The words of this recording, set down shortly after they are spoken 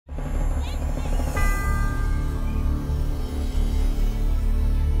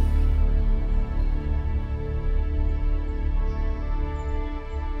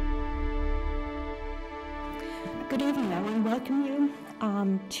welcome you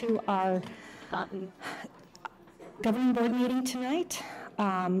to our governing board meeting tonight.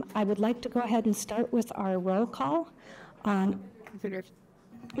 I would like to go ahead and start with our roll call.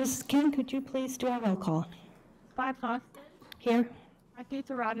 Mrs. King, could you please do our roll call? Bob Hoffman. Here. Becky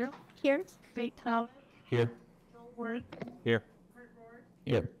Toronto. Here. Bate Town. Here. Joel Ward. Here.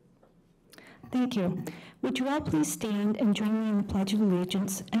 Here. Thank you. Would you all please stand and join me in the Pledge of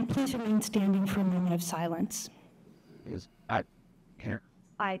Allegiance, and please remain standing for a moment of silence.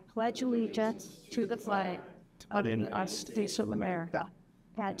 I pledge allegiance to the flag of the United States of America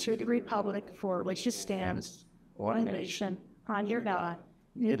and to the republic for which it stands, one nation, under God,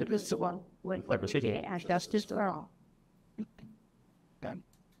 indivisible, with liberty and justice for all.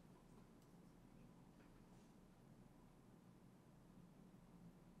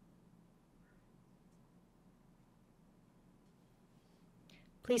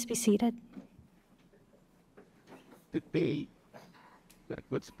 Please be seated.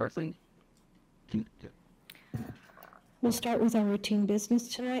 What's the person? We'll start with our routine business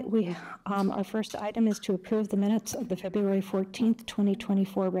tonight. Our first item is to approve the minutes of the February 14th,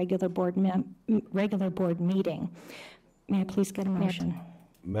 2024 regular board meeting. May I please get a motion?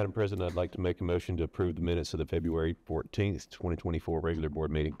 Madam President, I'd like to make a motion to approve the minutes of the February 14th, 2024 regular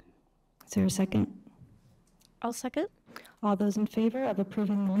board meeting. Is there a second? I'll second. All those in favor of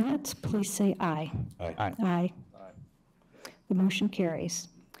approving the minutes, please say aye. Aye. Aye. The motion carries.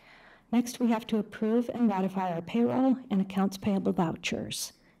 Next, we have to approve and ratify our payroll and accounts payable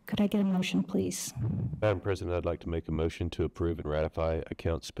vouchers. Could I get a motion, please? Madam President, I'd like to make a motion to approve and ratify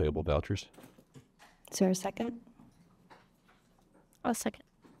accounts payable vouchers. Is there a second? I'll second.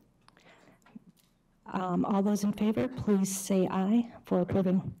 All those in favor, please say aye for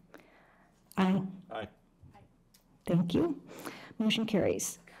approving. Aye. Aye. Thank you. Motion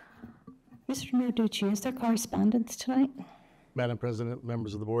carries. Mr. Narducci, is there correspondence tonight? Madam President,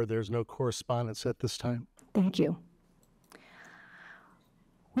 members of the board, there's no correspondence at this time. Thank you.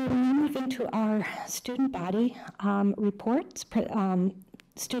 We will now move into our student body reports,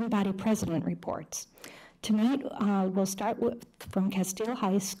 student body president reports. Tonight, we'll start with, from Castile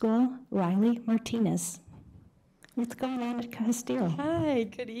High School, Riley Martinez. What's going on at Castile? Hi,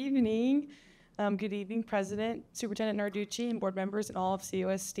 good evening. Good evening, President, Superintendent Narducci, and board members and all of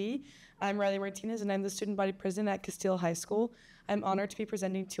CUSD. I'm Riley Martinez, and I'm the student body president at Castile High School. I'm honored to be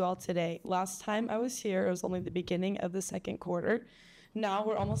presenting to you all today. Last time I was here, it was only the beginning of the second quarter. Now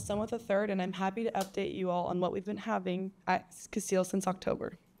we're almost done with the third, and I'm happy to update you all on what we've been having at Castile since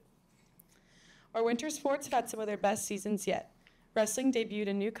October. Our winter sports have had some of their best seasons yet. Wrestling debuted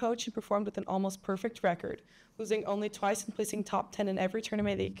a new coach and performed with an almost perfect record. Losing only twice and placing top 10 in every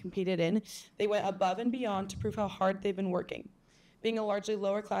tournament they competed in, they went above and beyond to prove how hard they've been working. Being a largely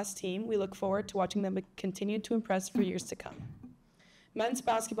lower class team, we look forward to watching them continue to impress for years to come. Men's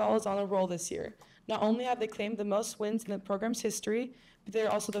basketball is on a roll this year. Not only have they claimed the most wins in the program's history, but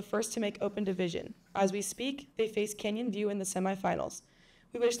they're also the first to make open division. As we speak, they face Canyon View in the semifinals.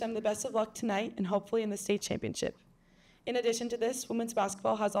 We wish them the best of luck tonight and hopefully in the state championship. In addition to this, women's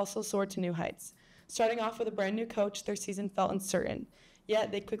basketball has also soared to new heights. Starting off with a brand new coach, their season felt uncertain.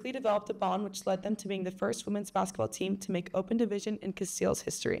 Yet, they quickly developed a bond which led them to being the first women's basketball team to make open division in Castile's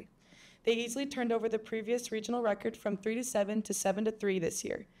history. They easily turned over the previous regional record from 3-7 to 7-3 this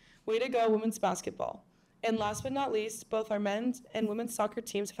year. Way to go, women's basketball. And last but not least, both our men's and women's soccer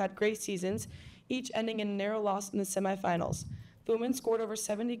teams have had great seasons, each ending in a narrow loss in the semifinals. The women scored over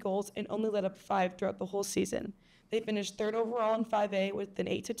 70 goals and only let up 5 throughout the whole season. They finished third overall in 5A with an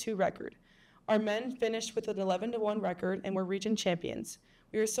 8-2 record. Our men finished with an 11-1 record and were region champions.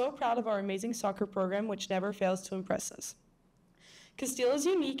 We are so proud of our amazing soccer program, which never fails to impress us. Castile is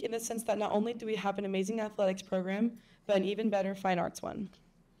unique in the sense that not only do we have an amazing athletics program, but an even better fine arts one.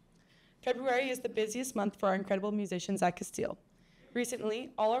 February is the busiest month for our incredible musicians at Castile.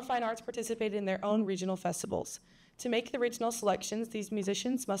 Recently, all our fine arts participated in their own regional festivals. To make the regional selections, these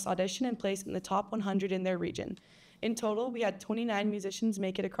musicians must audition and place in the top 100 in their region. In total, we had 29 musicians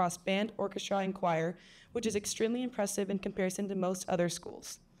make it across band, orchestra, and choir, which is extremely impressive in comparison to most other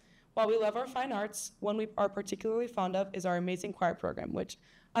schools. While we love our fine arts, one we are particularly fond of is our amazing choir program, which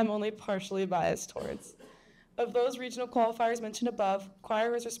I'm only partially biased towards. Of those regional qualifiers mentioned above,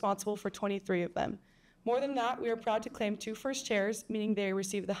 choir is responsible for 23 of them. More than that, we are proud to claim 2 first chairs, meaning they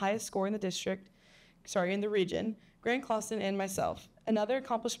received the highest score in the region, Grant Clausen and myself. Another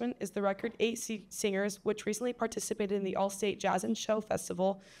accomplishment is the record 8 singers, which recently participated in the All-State Jazz and Show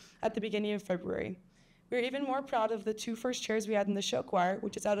Festival at the beginning of February. We're even more proud of the 2 first chairs we had in the show choir,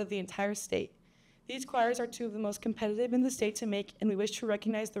 which is out of the entire state. These choirs are 2 of the most competitive in the state to make, and we wish to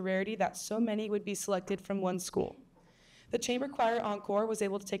recognize the rarity that so many would be selected from one school. The Chamber Choir Encore was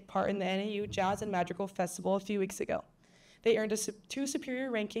able to take part in the NAU Jazz and Madrigal Festival a few weeks ago. They earned 2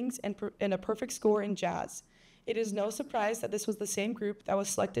 superior rankings and a perfect score in jazz. It is no surprise that this was the same group that was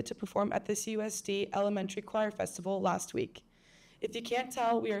selected to perform at the CUSD Elementary Choir Festival last week. If you can't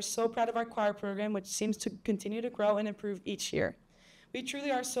tell, we are so proud of our choir program, which seems to continue to grow and improve each year. We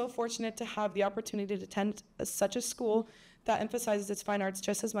truly are so fortunate to have the opportunity to attend such a school that emphasizes its fine arts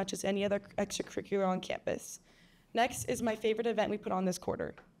just as much as any other extracurricular on campus. Next is my favorite event we put on this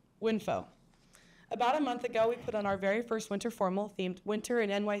quarter, WinFo. About a month ago, we put on our very first winter formal themed Winter in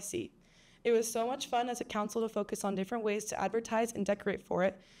NYC. It was so much fun as a council to focus on different ways to advertise and decorate for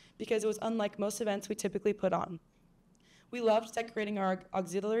it because it was unlike most events we typically put on. We loved decorating our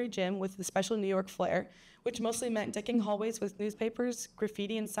auxiliary gym with the special New York flair, which mostly meant decking hallways with newspapers,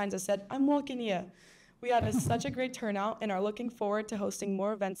 graffiti, and signs that said, "I'm walking ya." We had such a great turnout and are looking forward to hosting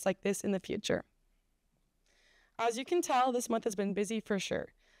more events like this in the future. As you can tell, this month has been busy for sure.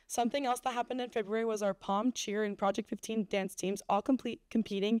 Something else that happened in February was our Palm, Cheer, and Project 15 dance teams all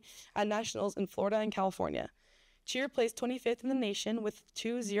competing at nationals in Florida and California. Cheer placed 25th in the nation with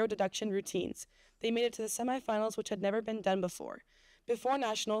 2 zero deduction routines. They made it to the semifinals, which had never been done before. Before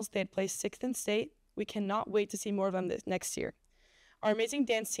nationals, they had placed 6th in state. We cannot wait to see more of them next year. Our amazing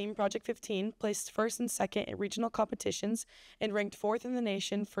dance team, Project 15, placed 1st and 2nd in regional competitions and ranked 4th in the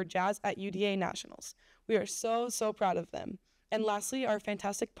nation for jazz at UDA nationals. We are so, so proud of them. And lastly, our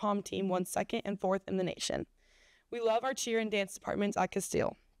fantastic Palm team won 2nd and 4th in the nation. We love our cheer and dance departments at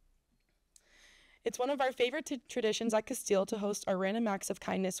Castile. It's one of our favorite traditions at Castile to host our Random Acts of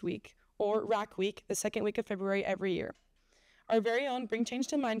Kindness Week, or RAC Week, the 2nd week of February every year. Our very own Bring Change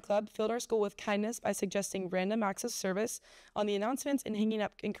to Mind Club filled our school with kindness by suggesting random acts of service on the announcements and hanging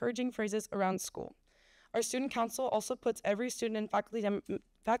up encouraging phrases around school. Our student council also puts every student and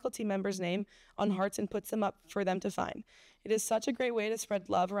faculty member's name on hearts and puts them up for them to find. It is such a great way to spread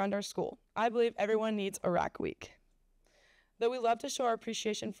love around our school. I believe everyone needs a RAC Week. Though we love to show our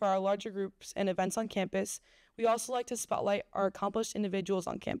appreciation for our larger groups and events on campus, we also like to spotlight our accomplished individuals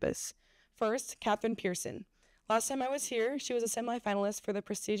on campus. First, Catherine Pearson. Last time I was here, she was a semifinalist for the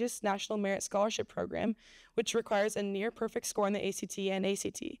prestigious National Merit Scholarship Program, which requires a near-perfect score in the ACT and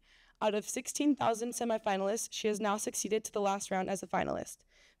ACT. Out of 16,000 semifinalists, she has now succeeded to the last round as a finalist.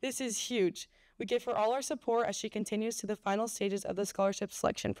 This is huge. We give her all our support as she continues to the final stages of the scholarship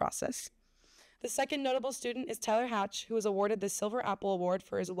selection process. The second notable student is Tyler Hatch, who was awarded the Silver Apple Award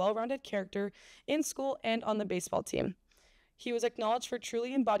for his well-rounded character in school and on the baseball team. He was acknowledged for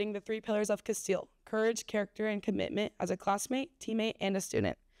truly embodying the 3 pillars of Castile: courage, character, and commitment as a classmate, teammate, and a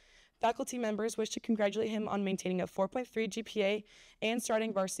student. Faculty members wish to congratulate him on maintaining a 4.3 GPA and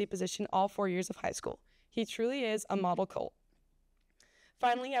starting varsity position all 4 years of high school. He truly is a model Colt.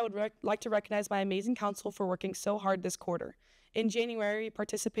 Finally, I would like to recognize my amazing council for working so hard this quarter. In January, we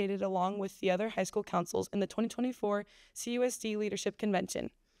participated along with the other high school councils in the 2024 CUSD Leadership Convention.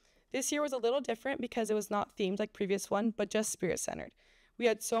 This year was a little different because it was not themed like previous one, but just spirit-centered. We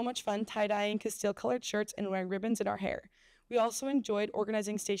had so much fun tie-dyeing Castile-colored shirts and wearing ribbons in our hair. We also enjoyed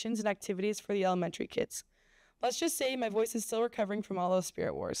organizing stations and activities for the elementary kids. Let's just say my voice is still recovering from all those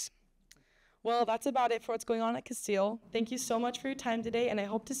spirit wars. Well, that's about it for what's going on at Castile. Thank you so much for your time today, and I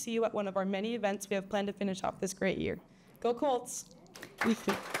hope to see you at one of our many events we have planned to finish off this great year. Go Colts!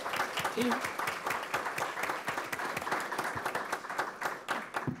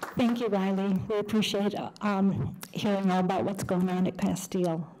 Thank you, Riley. We appreciate hearing all about what's going on at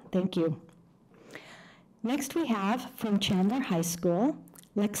Castile. Thank you. Next we have from Chandler High School,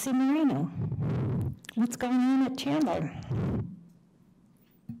 Lexi Moreno. What's going on at Chandler?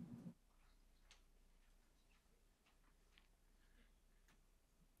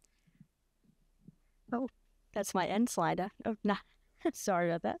 Oh, that's my end slide. Oh, nah. Sorry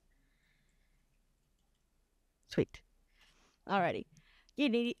about that. Sweet. Alrighty.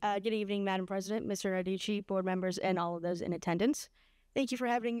 Good evening, Madam President, Mr. Narducci, board members, and all of those in attendance. Thank you for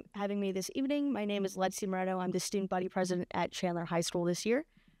having me this evening. My name is Lexi Moreno. I'm the student body president at Chandler High School this year.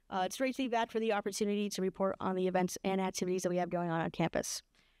 It's great to be back for the opportunity to report on the events and activities that we have going on campus.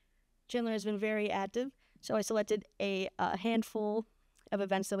 Chandler has been very active, so I selected a handful of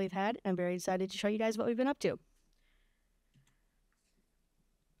events that we've had. I'm very excited to show you guys what we've been up to.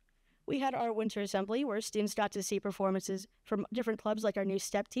 We had our winter assembly where students got to see performances from different clubs like our new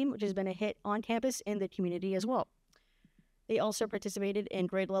STEP team, which has been a hit on campus and the community as well. They also participated in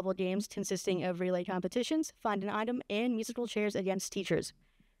grade level games consisting of relay competitions, find an item, and musical chairs against teachers.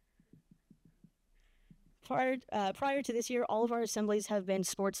 Prior to this year, all of our assemblies have been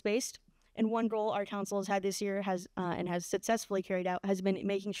sports-based, and one goal our council has had this year has successfully carried out has been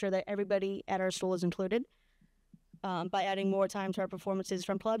making sure that everybody at our school is included. by adding more time to our performances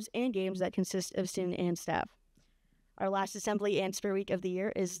from clubs and games that consist of student and staff. Our last assembly and spirit week of the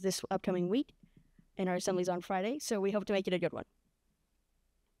year is this upcoming week, and our assembly's on Friday, so we hope to make it a good one.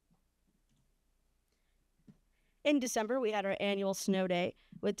 In December, we had our annual snow day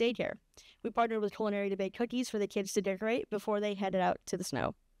with daycare. We partnered with Culinary to bake cookies for the kids to decorate before they headed out to the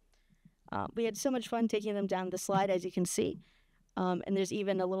snow. We had so much fun taking them down the slide, as you can see. And there's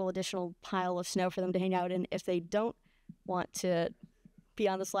even a little additional pile of snow for them to hang out in. If they don't want to be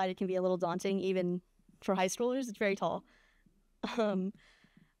on the slide, it can be a little daunting, even for high schoolers. It's very tall.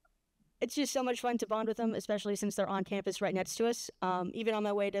 It's just so much fun to bond with them, especially since they're on campus right next to us. Even on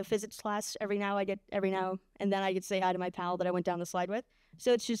my way to physics class, every now and then I get to say hi to my pal that I went down the slide with.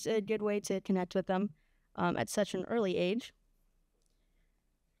 So it's just a good way to connect with them at such an early age.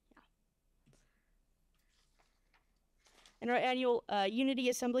 And our annual Unity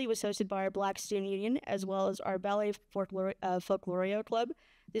Assembly was hosted by our Black Student Union, as well as our Ballet Folklorio Club.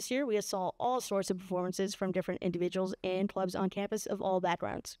 This year, we saw all sorts of performances from different individuals and clubs on campus of all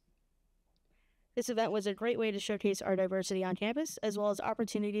backgrounds. This event was a great way to showcase our diversity on campus, as well as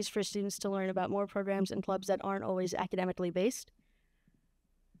opportunities for students to learn about more programs and clubs that aren't always academically based.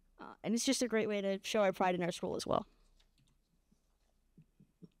 And it's just a great way to show our pride in our school as well.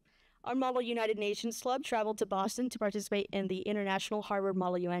 Our Model United Nations Club traveled to Boston to participate in the International Harvard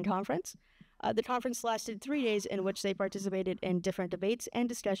Model UN Conference. The conference lasted 3 days in which they participated in different debates and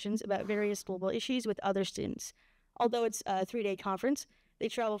discussions about various global issues with other students. Although it's a 3-day conference, they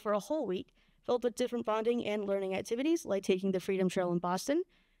traveled for a whole week, filled with different bonding and learning activities, like taking the Freedom Trail in Boston,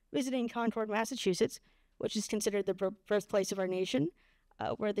 visiting Concord, Massachusetts, which is considered the birthplace of our nation,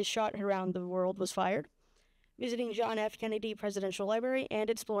 where the shot around the world was fired, visiting John F. Kennedy Presidential Library, and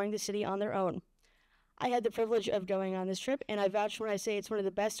exploring the city on their own. I had the privilege of going on this trip, and I vouch when I say it's one of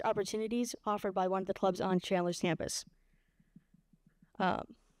the best opportunities offered by one of the clubs on Chandler's campus.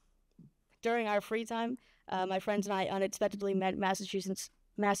 During our free time, my friends and I unexpectedly met Massachusetts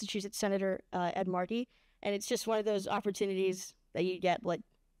Senator Ed Markey, and it's just one of those opportunities that you get, like,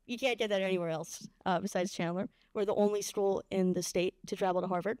 you can't get that anywhere else besides Chandler. We're the only school in the state to travel to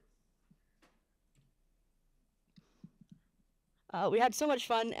Harvard. We had so much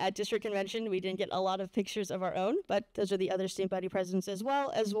fun at district convention. We didn't get a lot of pictures of our own, but those are the other student body presidents as well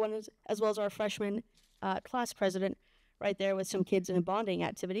as our freshman class president right there with some kids in a bonding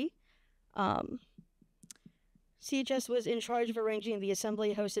activity. CHS was in charge of arranging the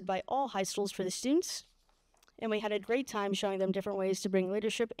assembly hosted by all high schools for the students, and we had a great time showing them different ways to bring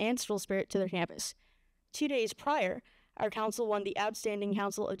leadership and school spirit to their campus. 2 days prior, our council won the Outstanding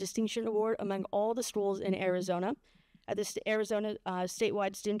Council of Distinction Award among all the schools in Arizona at the Arizona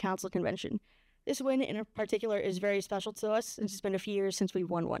Statewide Student Council Convention. This win in particular is very special to us since it's been a few years since we've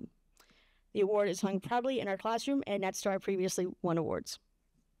won one. The award is hung proudly in our classroom and next to our previously won awards.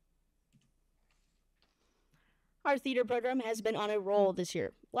 Our theater program has been on a roll this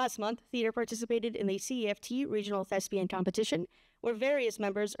year. Last month, theater participated in the CEFT Regional Thespian Competition, where various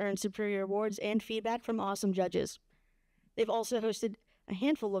members earned superior awards and feedback from awesome judges. They've also hosted a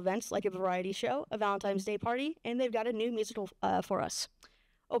handful of events like a variety show, a Valentine's Day party, and they've got a new musical for us.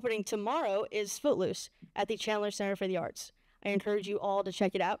 Opening tomorrow is Footloose at the Chandler Center for the Arts. I encourage you all to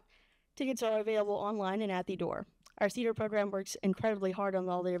check it out. Tickets are available online and at the door. Our theater program works incredibly hard on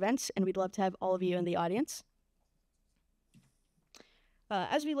all the events, and we'd love to have all of you in the audience.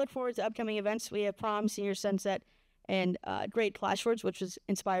 As we look forward to upcoming events, we have prom, senior sunset, and great classrooms, which was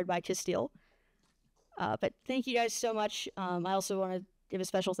inspired by Castile. But thank you guys so much. I also want to give a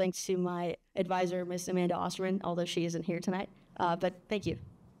special thanks to my advisor, Miss Amanda Osterman, although she isn't here tonight. But thank you.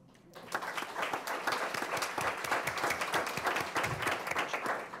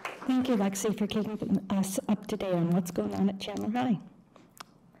 Thank you, Lexi, for keeping us up to date on what's going on at Chandler High.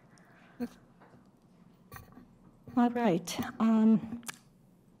 All right.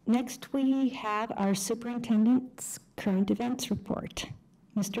 Next, we have our superintendent's current events report.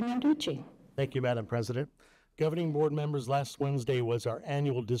 Mr. Manducci. Thank you, Madam President. Governing board members, last Wednesday was our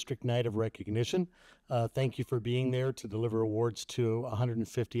annual district night of recognition. Thank you for being there to deliver awards to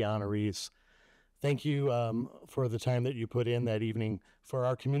 150 honorees. Thank you for the time that you put in that evening. For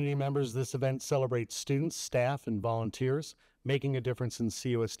our community members, this event celebrates students, staff, and volunteers making a difference in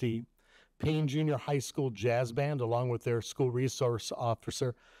CUSD. Payne Junior High School Jazz Band, along with their school resource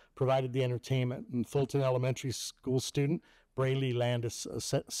officer, provided the entertainment, and Fulton Elementary School student Braylee Landis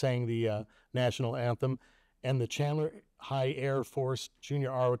sang the national anthem, and the Chandler High Air Force Junior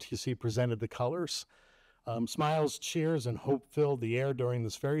ROTC presented the colors. Smiles, cheers, and hope filled the air during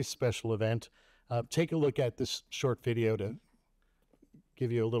this very special event. Take a look at this short video to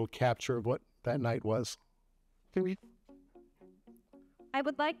give you a little capture of what that night was. I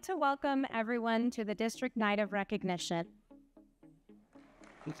would like to welcome everyone to the District Night of Recognition.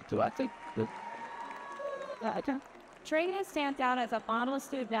 Trina stands out as a model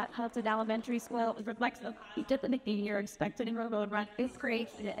student at Hudson Elementary School. It reflects the dignity you're expected in remote run fifth grade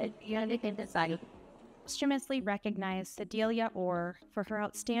and independent side. Posthumously recognized Adelia Orr for her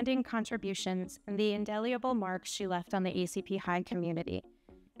outstanding contributions and the indelible marks she left on the ACP High community.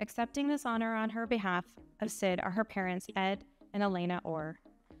 Accepting this honor on her behalf of Sid are her parents, Ed and Elena Orr.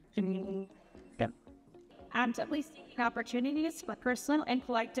 Actively seeking opportunities for personal and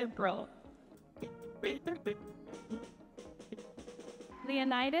collective growth.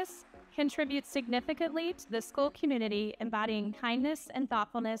 Leonidas contributes significantly to the school community, embodying kindness and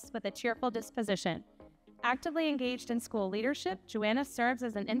thoughtfulness with a cheerful disposition. Actively engaged in school leadership, Joanna serves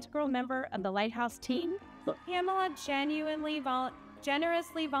as an integral member of the Lighthouse team. Pamela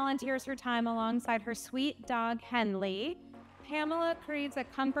generously volunteers her time alongside her sweet dog, Henley. Pamela creates a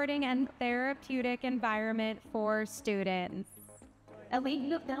comforting and therapeutic environment for students.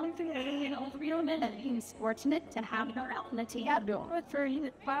 Elena found in all real men, and he's fortunate to have her out in the team.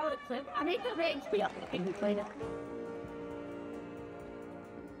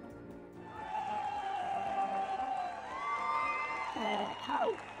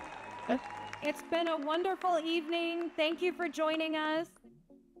 It's been a wonderful evening. Thank you for joining us.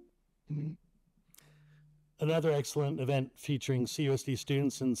 Another excellent event featuring CUSD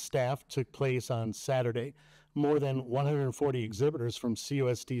students and staff took place on Saturday. More than 140 exhibitors from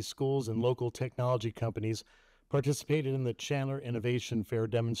CUSD schools and local technology companies participated in the Chandler Innovation Fair,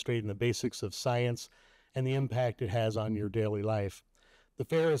 demonstrating the basics of science and the impact it has on your daily life. The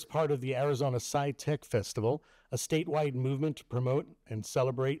fair is part of the Arizona Sci-Tech Festival, a statewide movement to promote and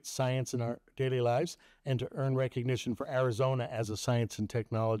celebrate science in our daily lives and to earn recognition for Arizona as a science and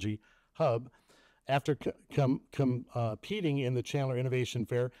technology hub. After competing in the Chandler Innovation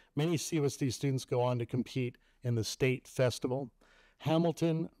Fair, many CUSD students go on to compete in the state festival.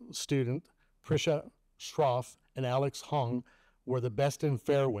 Hamilton student Prisha Schroff and Alex Hong were the Best in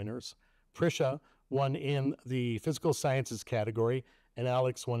Fair winners. Prisha won in the physical sciences category, and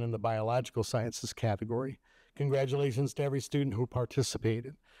Alex won in the biological sciences category. Congratulations to every student who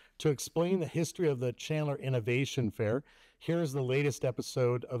participated. To explain the history of the Chandler Innovation Fair, here is the latest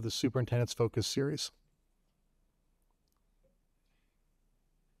episode of the Superintendent's Focus series.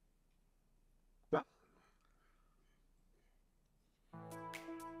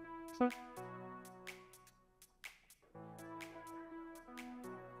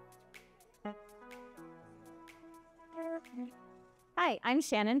 Hi, I'm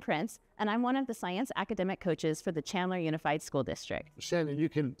Shannon Prince, and I'm one of the science academic coaches for the Chandler Unified School District. Shannon, you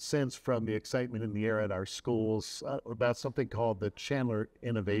can sense from the excitement in the air at our schools about something called the Chandler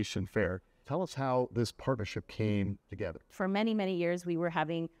Innovation Fair. Tell us how this partnership came together. For many, many years, we were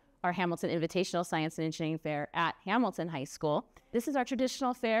having our Hamilton Invitational Science and Engineering Fair at Hamilton High School. This is our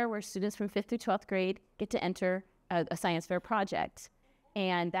traditional fair where students from 5th through 12th grade get to enter a science fair project.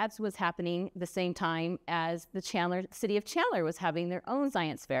 And that was happening the same time as the city of Chandler was having their own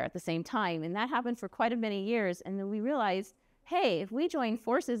science fair at the same time. And that happened for quite a many years. And then we realized, hey, if we join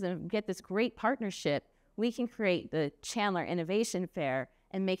forces and get this great partnership, we can create the Chandler Innovation Fair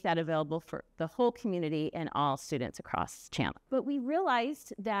and make that available for the whole community and all students across Chandler. But we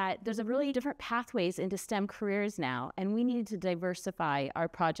realized that there's a really different pathways into STEM careers now, and we needed to diversify our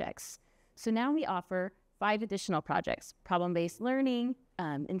projects. So now we offer 5 additional projects: problem-based learning,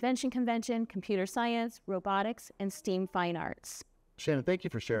 invention convention, computer science, robotics, and STEAM fine arts. Shannon, thank you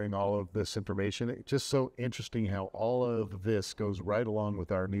for sharing all of this information. It's just so interesting how all of this goes right along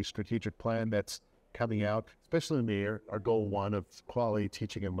with our new strategic plan that's coming out, especially in our goal 1 of quality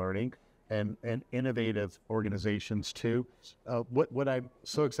teaching and learning and innovative organizations too. What I'm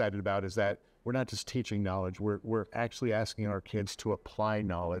so excited about is that we're not just teaching knowledge, we're actually asking our kids to apply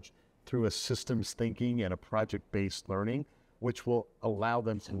knowledge through a systems thinking and a project-based learning, which will allow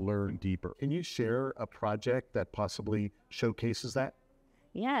them to learn deeper. Can you share a project that possibly showcases that?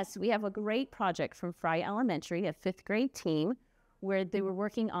 Yes, we have a great project from Fry Elementary, a 5th grade team, where they were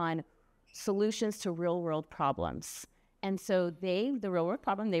working on solutions to real-world problems. And so the real-world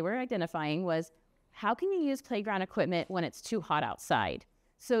problem they were identifying was, how can you use playground equipment when it's too hot outside?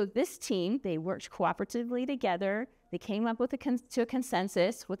 So this team, they worked cooperatively together. They came up with to a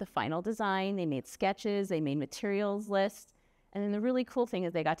consensus with a final design. They made sketches, they made materials lists. And then the really cool thing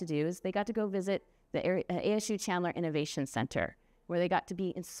that they got to do is they got to go visit the ASU Chandler Innovation Center, where they got to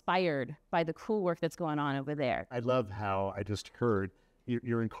be inspired by the cool work that's going on over there. I love how I just heard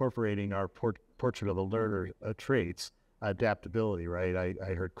you're incorporating our portrait of the learner traits, adaptability, right?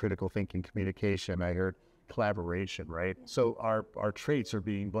 I heard critical thinking, communication. I heard collaboration, right? So our traits are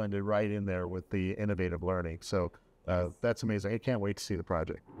being blended right in there with the innovative learning. So that's amazing. I can't wait to see the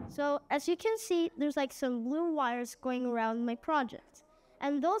project. So as you can see, there's like some blue wires going around my project.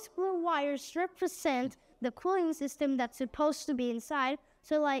 And those blue wires represent the cooling system that's supposed to be inside.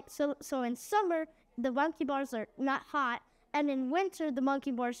 So in summer, the monkey bars are not hot, and in winter, the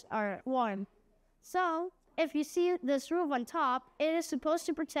monkey bars are warm. So if you see this roof on top, it is supposed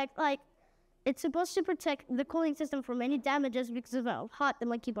to protect the cooling system from any damages because of how hot the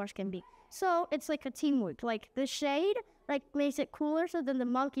monkey bars can be. So it's like a teamwork. Like the shade makes it cooler, so then the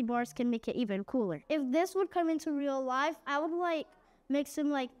monkey bars can make it even cooler. If this would come into real life, I would make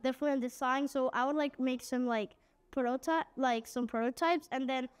some different designs. So I would make some prototypes, and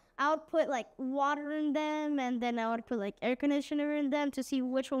then I would put water in them, and then I would put air conditioner in them to see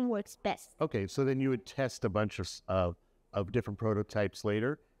which one works best. Okay, so then you would test a bunch of different prototypes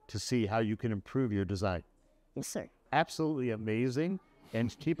later to see how you can improve your design. Yes, sir. Absolutely amazing,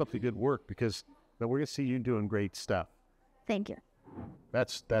 and keep up the good work, because we're going to see you doing great stuff. Thank you.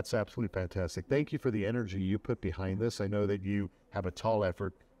 That's absolutely fantastic. Thank you for the energy you put behind this. I know that you have a tall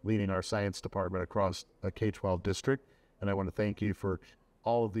effort leading our science department across a K-12 district, and I want to thank you for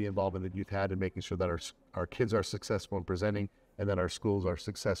all of the involvement that you've had in making sure that our kids are successful in presenting, and that our schools are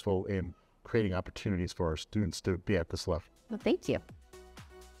successful in creating opportunities for our students to be at this level. Well, thank you.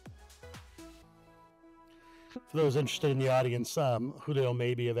 For those interested in the audience, Julio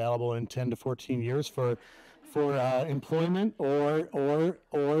may be available in 10 to 14 years for employment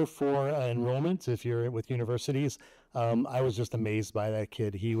or for enrollment if you're with universities. I was just amazed by that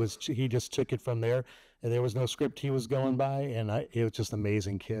kid. He just took it from there, and there was no script he was going by, and it was just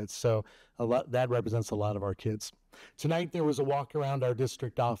amazing kids. So that represents a lot of our kids. Tonight there was a walk around our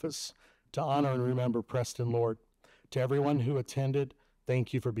district office to honor and remember Preston Lord. To everyone who attended,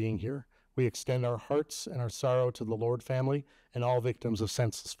 thank you for being here. We extend our hearts and our sorrow to the Lord family and all victims of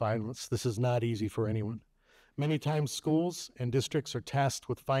senseless violence. This is not easy for anyone. Many times schools and districts are tasked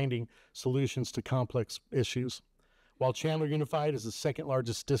with finding solutions to complex issues. While Chandler Unified is the second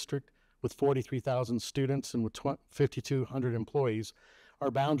largest district with 43,000 students and with 5,200 employees,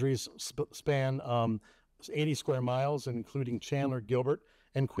 our boundaries span 80 square miles, including Chandler, Gilbert,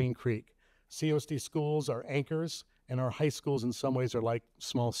 and Queen Creek. CUSD schools are anchors, and our high schools in some ways are like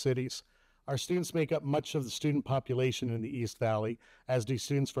small cities. Our students make up much of the student population in the East Valley, as do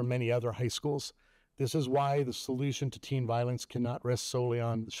students from many other high schools. This is why the solution to teen violence cannot rest solely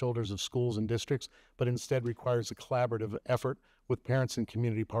on the shoulders of schools and districts, but instead requires a collaborative effort with parents and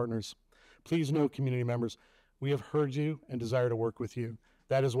community partners. Please know, community members, we have heard you and desire to work with you.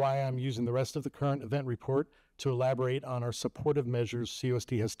 That is why I'm using the rest of the current event report to elaborate on our supportive measures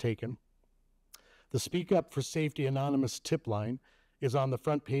CUSD has taken. The Speak Up for Safety Anonymous tip line is on the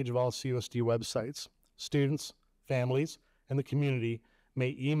front page of all CUSD websites. Students, families, and the community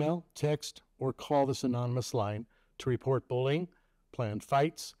may email, text, or call this anonymous line to report bullying, planned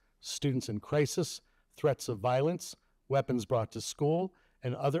fights, students in crisis, threats of violence, weapons brought to school,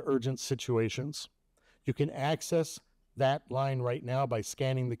 and other urgent situations. You can access that line right now by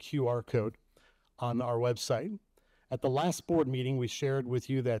scanning the QR code on our website. At the last board meeting, we shared with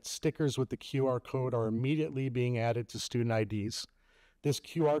you that stickers with the QR code are immediately being added to student IDs. This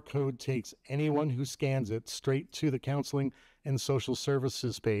QR code takes anyone who scans it straight to the Counseling and Social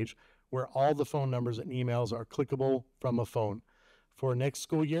Services page, where all the phone numbers and emails are clickable from a phone. For next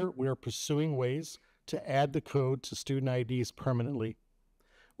school year, we are pursuing ways to add the code to student IDs permanently.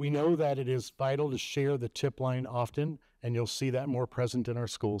 We know that it is vital to share the tip line often, and you'll see that more present in our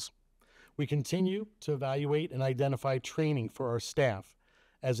schools. We continue to evaluate and identify training for our staff.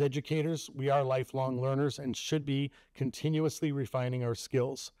 As educators, we are lifelong learners and should be continuously refining our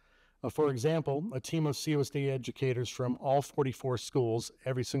skills. For example, a team of CUSD educators from all 44 schools,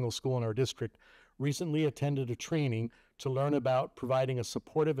 every single school in our district, recently attended a training to learn about providing a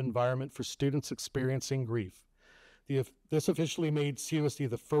supportive environment for students experiencing grief. This officially made CUSD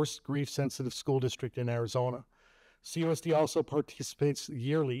the first grief-sensitive school district in Arizona. CUSD also participates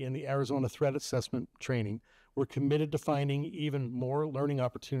yearly in the Arizona Threat Assessment Training. We're committed to finding even more learning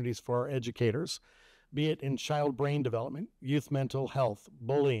opportunities for our educators, be it in child brain development, youth mental health,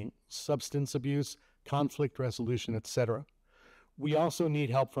 bullying, substance abuse, conflict resolution, etc. We also need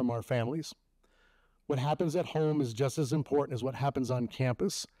help from our families. What happens at home is just as important as what happens on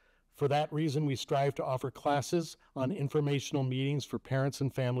campus. For that reason, we strive to offer classes on informational meetings for parents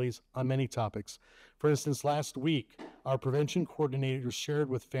and families on many topics. For instance, last week, our prevention coordinator shared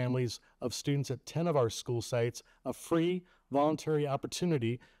with families of students at 10 of our school sites a free voluntary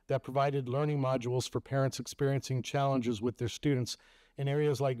opportunity that provided learning modules for parents experiencing challenges with their students in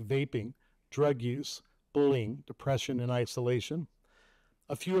areas like vaping, drug use, bullying, depression, and isolation.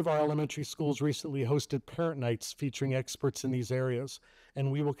 A few of our elementary schools recently hosted parent nights featuring experts in these areas, and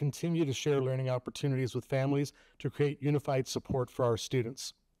we will continue to share learning opportunities with families to create unified support for our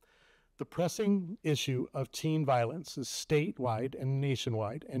students. The pressing issue of teen violence is statewide and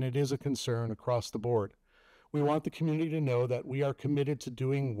nationwide, and it is a concern across the board. We want the community to know that we are committed to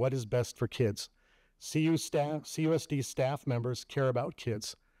doing what is best for kids. CUSD staff members care about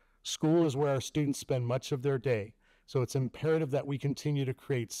kids. School is where our students spend much of their day, so it's imperative that we continue to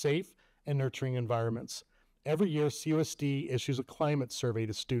create safe and nurturing environments. Every year, CUSD issues a climate survey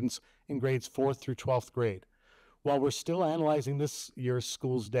to students in grades 4th through 12th grade. While we're still analyzing this year's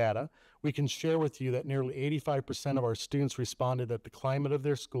school's data, we can share with you that nearly 85% of our students responded that the climate of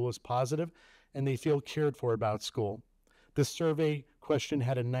their school is positive and they feel cared for about school. This survey question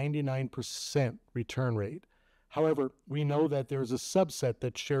had a 99% return rate. However, we know that there's a subset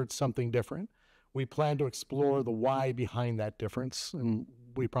that shared something different. We plan to explore the why behind that difference, and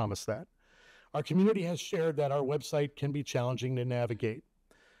we promise that. Our community has shared that our website can be challenging to navigate.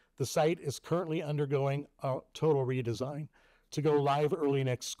 The site is currently undergoing a total redesign to go live early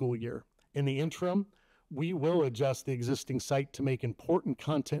next school year. In the interim, we will adjust the existing site to make important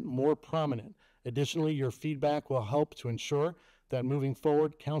content more prominent. Additionally, your feedback will help to ensure that moving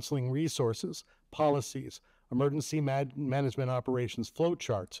forward, counseling resources, policies, emergency management operations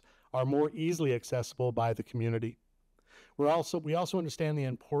flowcharts are more easily accessible by the community. We also understand the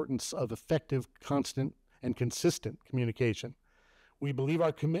importance of effective, constant, and consistent communication. We believe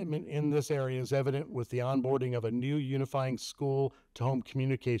our commitment in this area is evident with the onboarding of a new unifying school-to-home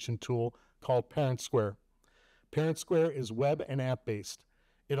communication tool called Parent Square. Parent Square is web and app-based.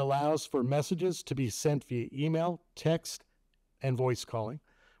 It allows for messages to be sent via email, text, and voice calling.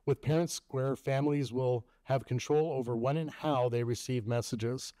 With Parent Square, families will have control over when and how they receive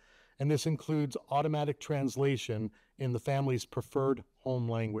messages, and this includes automatic translation in the family's preferred home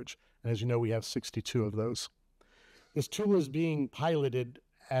language. And as you know, we have 62 of those. This tool is being piloted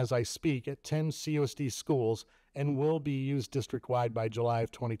as I speak at 10 CUSD schools and will be used district-wide by July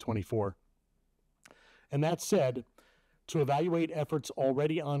of 2024. And that said, to evaluate efforts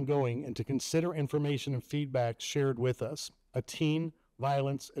already ongoing and to consider information and feedback shared with us, a teen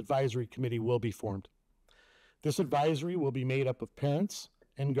violence advisory committee will be formed. This advisory will be made up of parents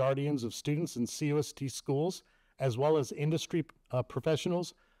and guardians of students in CUSD schools, as well as industry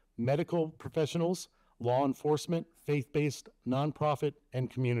professionals, medical professionals, law enforcement, faith-based, nonprofit, and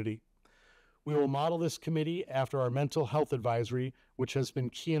community. We will model this committee after our mental health advisory, which has been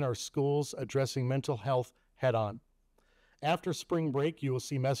key in our schools addressing mental health head-on. After spring break, you will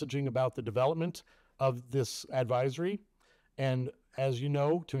see messaging about the development of this advisory. And as you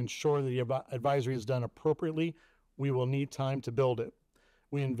know, to ensure the advisory is done appropriately, we will need time to build it.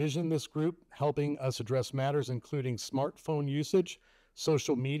 We envision this group helping us address matters including smartphone usage,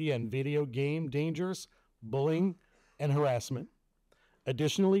 social media and video game dangers, bullying, and harassment.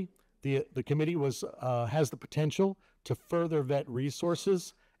 Additionally, the committee has the potential to further vet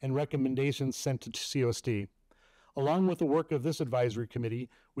resources and recommendations sent to CUSD. Along with the work of this advisory committee,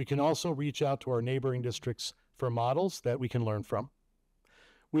 we can also reach out to our neighboring districts for models that we can learn from.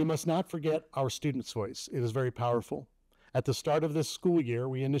 We must not forget our students' voice. It is very powerful. At the start of this school year,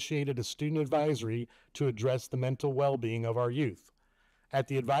 we initiated a student advisory to address the mental well-being of our youth. At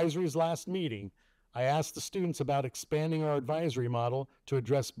the advisory's last meeting, I asked the students about expanding our advisory model to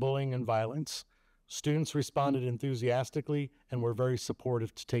address bullying and violence. Students responded enthusiastically and were very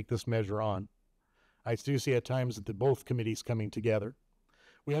supportive to take this measure on. I do see at times that both committees coming together.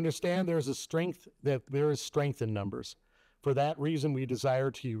 We understand there is strength in numbers. For that reason, we desire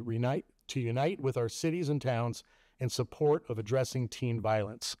to unite with our cities and towns in support of addressing teen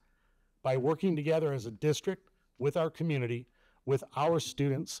violence. By working together as a district, with our community, with our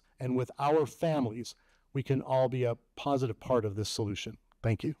students, and with our families, we can all be a positive part of this solution.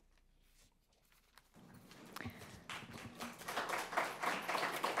 Thank you.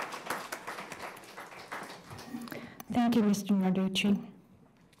 Thank you, Mr. Narducci.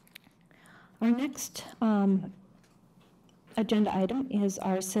 Our next agenda item is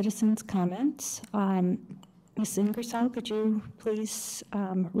our citizens' comments. Ms. Ingersoll, could you please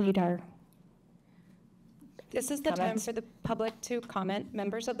read our This is the time comments? for the public to comment.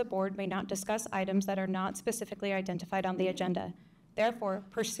 Members of the board may not discuss items that are not specifically identified on the agenda. Therefore,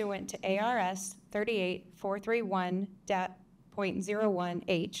 pursuant to ARS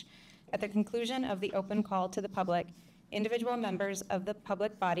 38431.01H, at the conclusion of the open call to the public, individual members of the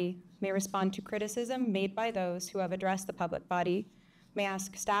public body may respond to criticism made by those who have addressed the public body, may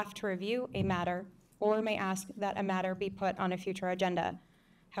ask staff to review a matter, or may ask that a matter be put on a future agenda.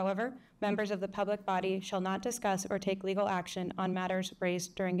 However, members of the public body shall not discuss or take legal action on matters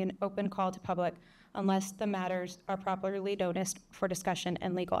raised during an open call to public unless the matters are properly noticed for discussion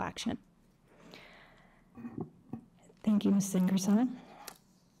and legal action. Thank you, Ms. Ingersoll.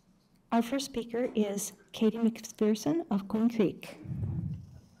 Our first speaker is Katie McPherson of Queen Creek.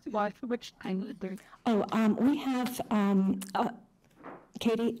 Which time? We have,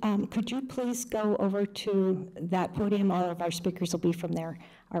 Katie, could you please go over to that podium? All of our speakers will be from there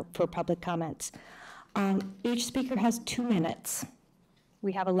for public comments. Each speaker has 2 minutes.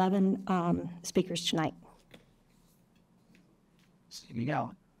 We have 11 speakers tonight.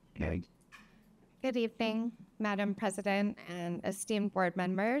 Good evening, Madam President and esteemed board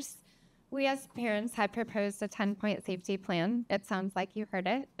members. We as parents had proposed a 10-point safety plan. It sounds like you heard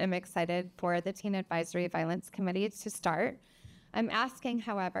it. I'm excited for the Teen Advisory Violence Committee to start. I'm asking,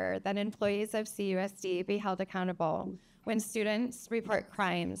 however, that employees of CUSD be held accountable when students report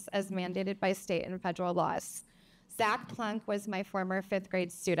crimes as mandated by state and federal laws. Zach Plunk was my former 5th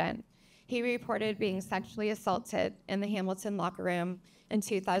grade student. He reported being sexually assaulted in the Hamilton locker room in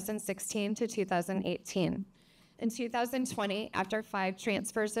 2016 to 2018. In 2020, after 5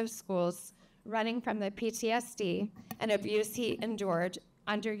 transfers of schools, running from the PTSD and abuse he endured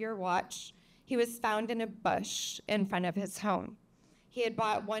under your watch, he was found in a bush in front of his home. He had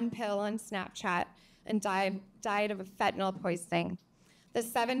bought 1 pill on Snapchat and died of a fentanyl poisoning. The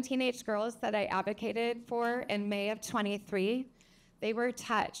 7 teenage girls that I advocated for in May of 23, they were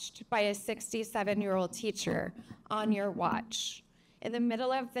touched by a 67-year-old teacher on your watch. In the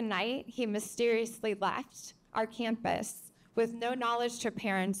middle of the night, he mysteriously left our campus with no knowledge to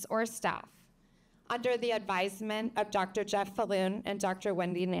parents or staff, under the advisement of Dr. Jeff Falloon and Dr.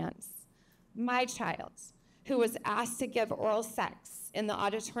 Wendy Nance. My child, who was asked to give oral sex in the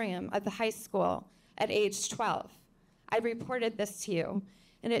auditorium of the high school at age 12. I reported this to you,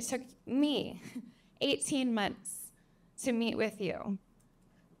 and it took me 18 months to meet with you.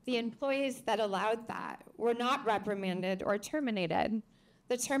 The employees that allowed that were not reprimanded or terminated.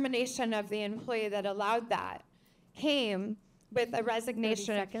 The termination of the employee that allowed that came with a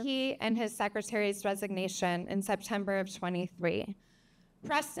resignation of he and his secretary's resignation in September of 23.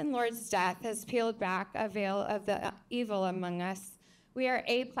 Preston Lord's death has peeled back a veil of the evil among us. We are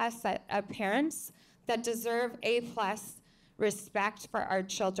A+ set of parents that deserve A+ respect for our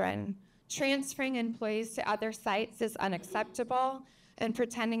children. Transferring employees to other sites is unacceptable, and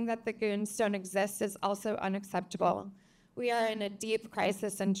pretending that the goons don't exist is also unacceptable. We are in a deep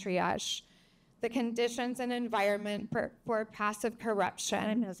crisis in triage. The conditions and environment for passive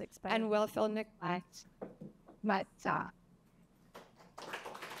corruption and willful neglect.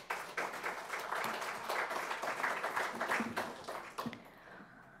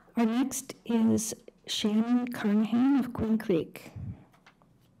 Our next is Shannon Carnahan of Queen Creek.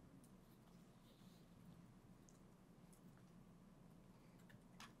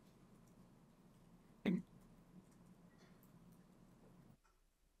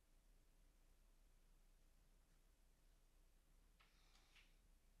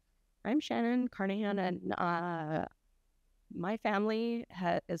 I'm Shannon Carnahan, and my family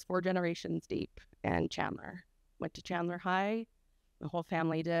is 4 generations deep in Chandler. Went to Chandler High. The whole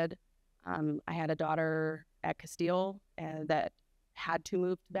family did. I had a daughter at Castile that had to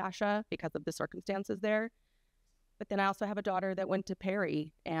move to Basha because of the circumstances there. But then I also have a daughter that went to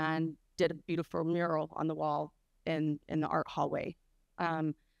Perry and did a beautiful mural on the wall in the art hallway.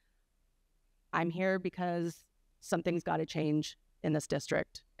 I'm here because something's got to change in this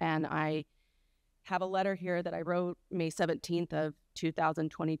district. And I have a letter here that I wrote May 17th of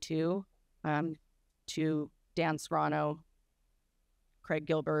 2022 to Dan Serrano, Craig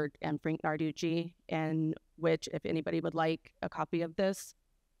Gilbert, and Frank Narducci, in which, if anybody would like a copy of this,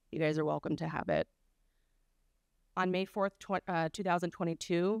 you guys are welcome to have it. On May 4th,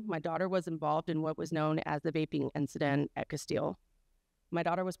 2022, my daughter was involved in what was known as the vaping incident at Castile. My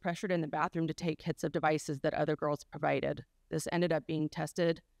daughter was pressured in the bathroom to take hits of devices that other girls provided. This ended up being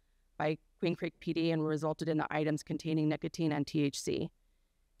tested by Queen Creek PD and resulted in the items containing nicotine and THC.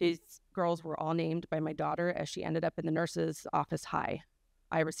 These girls were all named by my daughter as she ended up in the nurse's office high.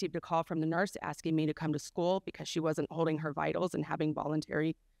 I received a call from the nurse asking me to come to school because she wasn't holding her vitals and having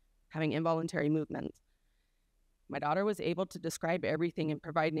involuntary movements. My daughter was able to describe everything and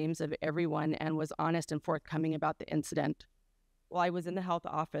provide names of everyone and was honest and forthcoming about the incident. While I was in the health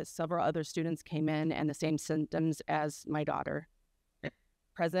office, several other students came in and the same symptoms as my daughter.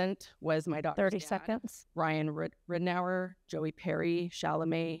 Present was my daughter's 30 dad, seconds. Ryan Ridnour, Joey Perry,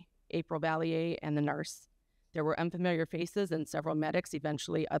 Chalamet, April Vallier, and the nurse. There were unfamiliar faces and several medics,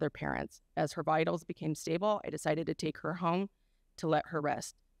 eventually other parents. As her vitals became stable, I decided to take her home to let her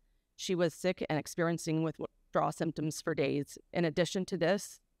rest. She was sick and experiencing withdrawal symptoms for days. In addition to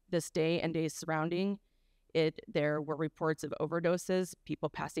this day and days surrounding it, there were reports of overdoses, people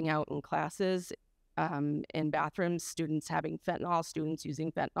passing out in classes, in bathrooms, students having fentanyl, students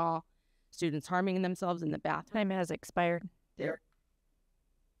using fentanyl, students harming themselves in the bathroom. Time has expired. There.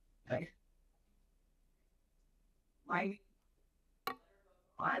 Okay. My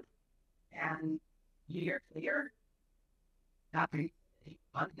and year clear. Happy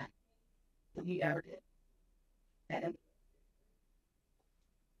on that. He ever did. And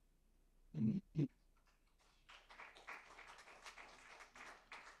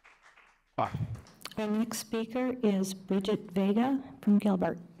Our next speaker is Bridget Vega from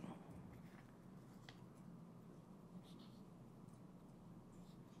Gilbert.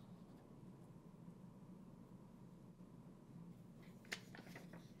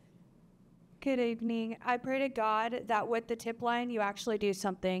 Good evening. I pray to God that with the tip line, you actually do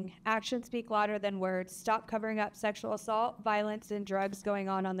something. Actions speak louder than words. Stop covering up sexual assault, violence, and drugs going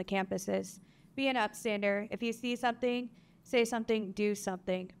on the campuses. Be an upstander. If you see something, say something, do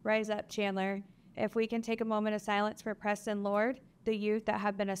something. Rise up, Chandler. If we can take a moment of silence for Preston Lord, the youth that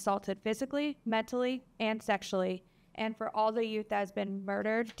have been assaulted physically, mentally, and sexually, and for all the youth that has been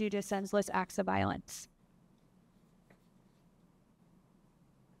murdered due to senseless acts of violence.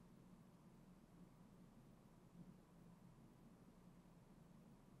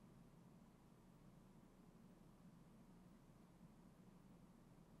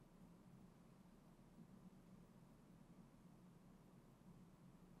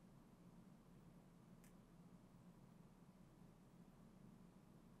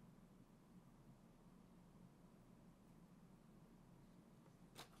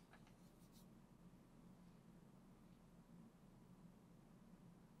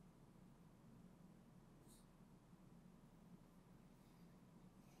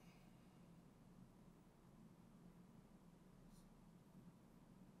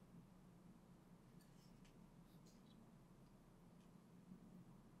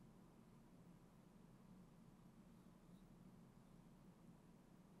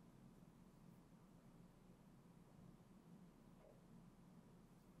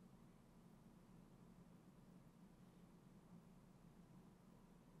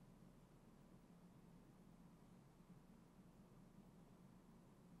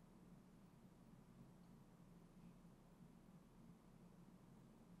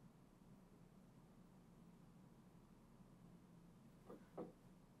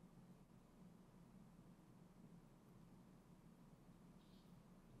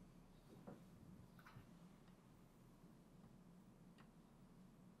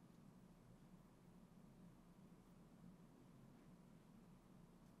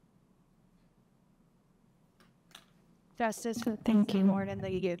 Justice for Thank you. More than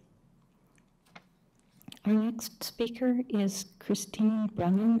the youth. Our next speaker is Christine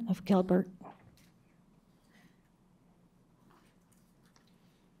Brennan of Gilbert.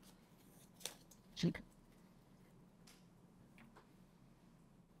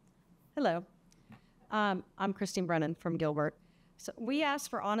 Hello, I'm Christine Brennan from Gilbert. So we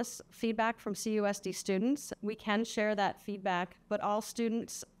asked for honest feedback from CUSD students. We can share that feedback, but all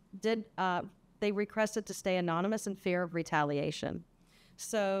students did, they requested to stay anonymous in fear of retaliation.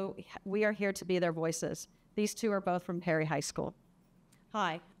 So we are here to be their voices. These two are both from Perry High School.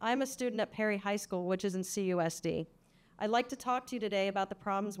 Hi, I'm a student at Perry High School, which is in CUSD. I'd like to talk to you today about the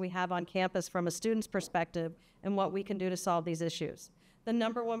problems we have on campus from a student's perspective and what we can do to solve these issues. The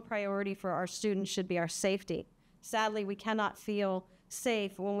number one priority for our students should be our safety. Sadly, we cannot feel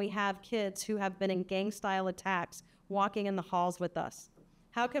safe when we have kids who have been in gang-style attacks walking in the halls with us.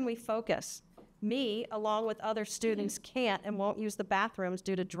 How can we focus? Me, along with other students, can't and won't use the bathrooms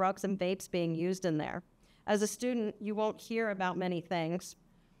due to drugs and vapes being used in there. As a student, you won't hear about many things.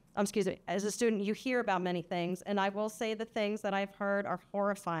 As a student, you hear about many things, and I will say the things that I've heard are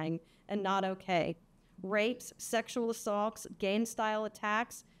horrifying and not okay. Rapes, sexual assaults, gang-style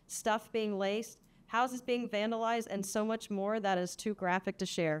attacks, stuff being laced, houses being vandalized, and so much more that is too graphic to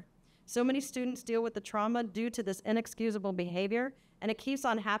share. So many students deal with the trauma due to this inexcusable behavior, and it keeps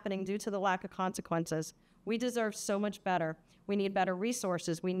on happening due to the lack of consequences. We deserve so much better. We need better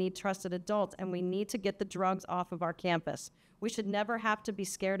resources, we need trusted adults, and we need to get the drugs off of our campus. We should never have to be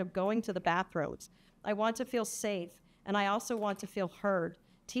scared of going to the bathrooms. I want to feel safe, and I also want to feel heard.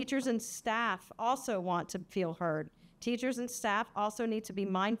 Teachers and staff also want to feel heard. Teachers and staff also need to be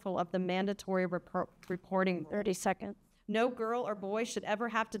mindful of the mandatory reporting. 30 seconds. No girl or boy should ever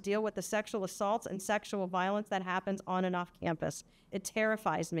have to deal with the sexual assaults and sexual violence that happens on and off campus. It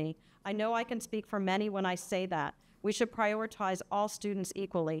terrifies me. I know I can speak for many when I say that. We should prioritize all students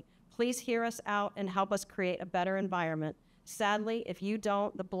equally. Please hear us out and help us create a better environment. Sadly, if you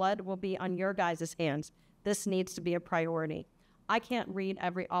don't, the blood will be on your guys' hands. This needs to be a priority. I can't read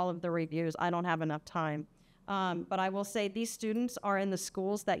all of the reviews. I don't have enough time. But I will say these students are in the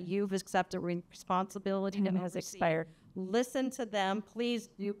schools that you've accepted responsibility to oversee. Expired. Listen to them. Please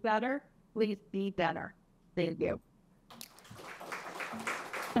do better. Please be better. Thank you.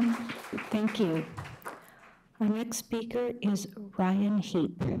 Thank you. Our next speaker is Ryan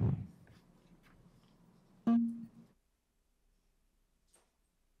Heap.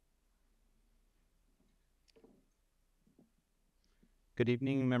 Good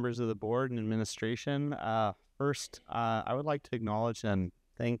evening, members of the board and administration. First, I would like to acknowledge and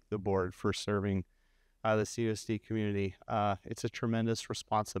thank the board for serving the CUSD community. It's a tremendous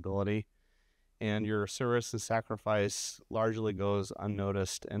responsibility, and your service and sacrifice largely goes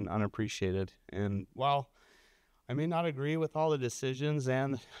unnoticed and unappreciated. And while I may not agree with all the decisions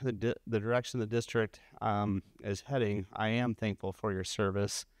and the direction the district is heading, I am thankful for your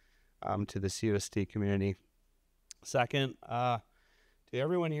service to the CUSD community. Second, to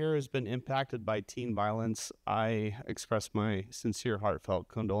everyone here who's been impacted by teen violence, I express my sincere, heartfelt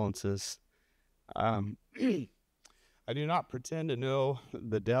condolences. I do not pretend to know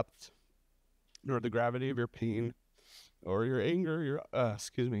the depth nor the gravity of your pain or your anger,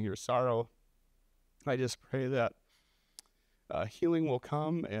 your sorrow. I just pray that healing will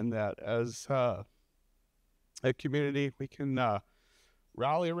come, and that as a community we can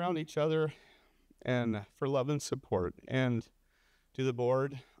rally around each other and for love and support. And to the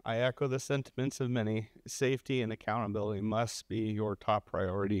board, I echo the sentiments of many. Safety and accountability must be your top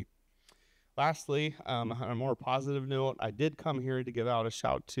priority. Lastly, on a more positive note, I did come here to give out a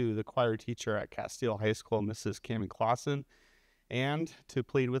shout to the choir teacher at Castile High School, Mrs. Cammie Clausen, and to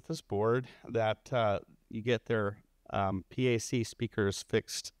plead with this board that you get their PAC speakers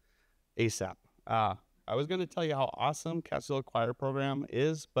fixed ASAP. I was going to tell you how awesome Castile Choir Program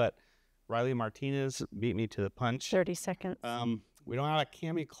is, but Riley Martinez beat me to the punch. 30 seconds. We don't have a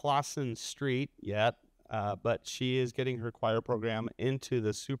Cammie Clausen Street yet, but she is getting her choir program into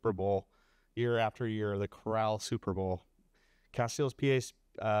the Super Bowl year after year, the Corral Super Bowl. Castile's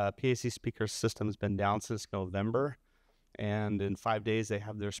PAC speaker system has been down since November, and in 5 days they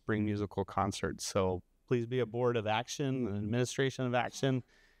have their spring musical concert. So please be a board of action, an administration of action,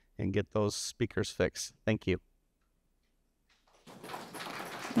 and get those speakers fixed. Thank you.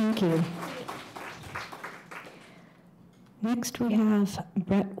 Thank you. Next, we have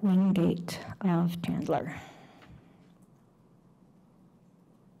Brett Wingate of Chandler.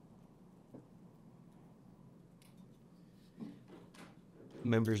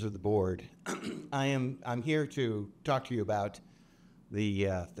 Members of the board, I'm here to talk to you about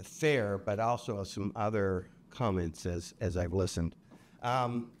the fair, but also some other comments as I've listened.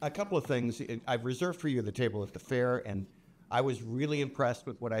 A couple of things I've reserved for you at the table at the fair, and I was really impressed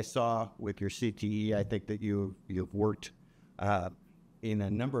with what I saw with your CTE. I think that you've worked in a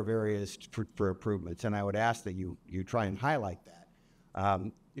number of areas for improvements, and I would ask that you try and highlight that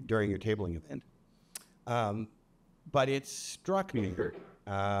during your tabling event. But it struck me,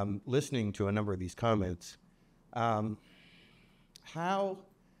 listening to a number of these comments, how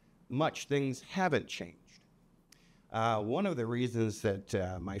much things haven't changed. One of the reasons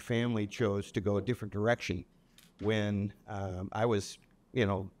that my family chose to go a different direction when I was,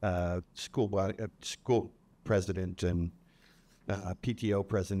 school president and PTO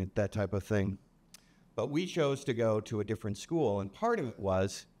president, that type of thing. But we chose to go to a different school, and part of it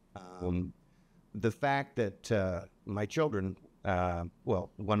was the fact that my children,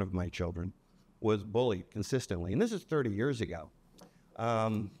 one of my children, was bullied consistently, and this is 30 years ago.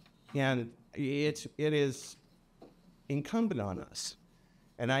 And it is incumbent on us,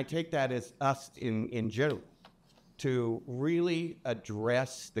 and I take that as us in general, to really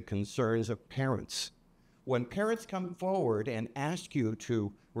address the concerns of parents. When parents come forward and ask you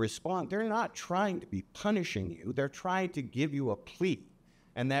to respond, they're not trying to be punishing you. They're trying to give you a plea.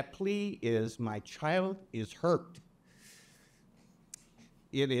 And that plea is, my child is hurt.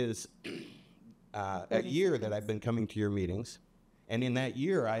 It is a year that I've been coming to your meetings. And in that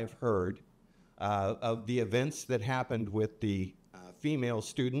year, I have heard of the events that happened with the female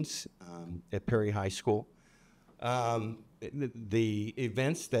students at Perry High School. The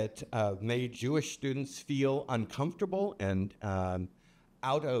events that made Jewish students feel uncomfortable and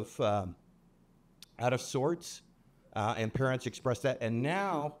out of sorts, and parents expressed that. And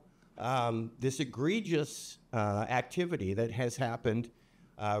now this egregious activity that has happened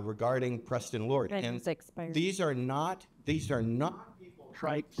regarding Preston Lord. And these are not people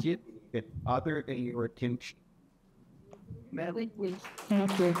trying to get other than your attention.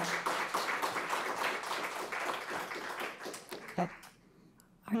 Thank you.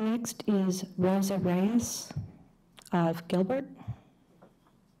 Our next is Rosa Reyes of Gilbert.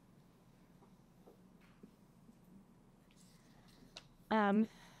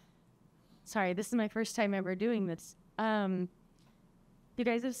 Sorry, this is my first time ever doing this. You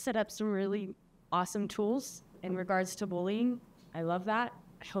guys have set up some really awesome tools in regards to bullying. I love that.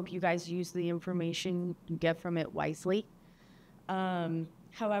 I hope you guys use the information you get from it wisely.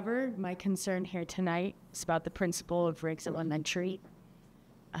 However, my concern here tonight is about the principal of Riggs Elementary.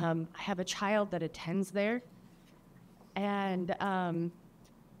 I have a child that attends there, and I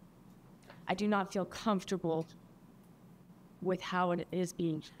do not feel comfortable with how it is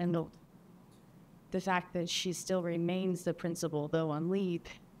being handled. The fact that she still remains the principal, though on leave,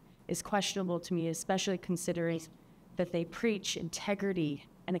 is questionable to me, especially considering that they preach integrity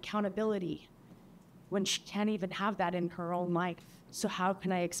and accountability when she can't even have that in her own life. So how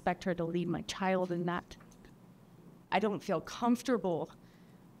can I expect her to lead my child in that? I don't feel comfortable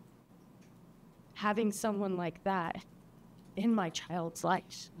having someone like that in my child's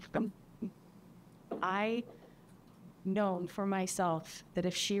life. I know for myself that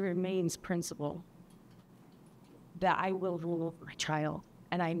if she remains principal, that I will rule over my child.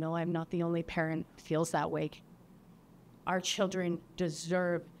 And I know I'm not the only parent who feels that way. Our children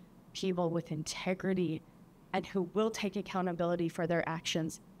deserve people with integrity and who will take accountability for their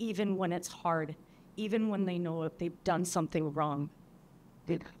actions, even when it's hard, even when they know if they've done something wrong.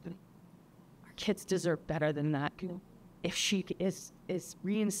 Our kids deserve better than that. If she is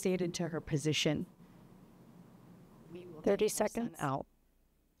reinstated to her position, we will 30 seconds out.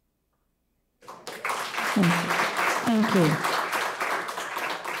 Thank you.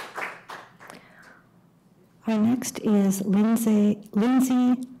 Our next is Lindsay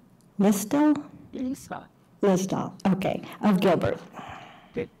Listel? Listel, okay, of Gilbert.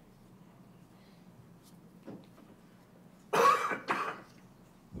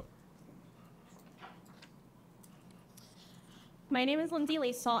 My name is Lindsay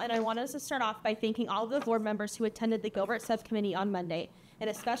Lacestall, and I want us to start off by thanking all of the board members who attended the Gilbert subcommittee on Monday, and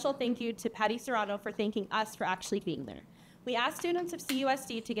a special thank you to Patty Serrano for thanking us for actually being there. We asked students of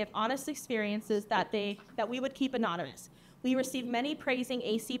CUSD to give honest experiences that we would keep anonymous. We received many praising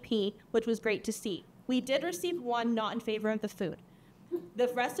ACP, which was great to see. We did receive one not in favor of the food. The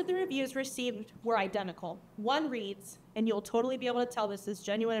rest of the reviews received were identical. One reads, and you'll totally be able to tell this is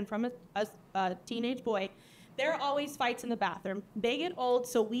genuine and from a teenage boy, "There are always fights in the bathroom. They get old,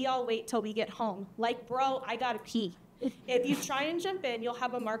 so we all wait till we get home. Like, bro, I gotta pee. If you try and jump in, you'll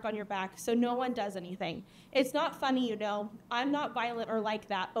have a mark on your back, so no one does anything. It's not funny, you know. I'm not violent or like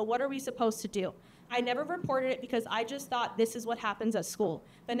that, but what are we supposed to do? I never reported it because I just thought this is what happens at school.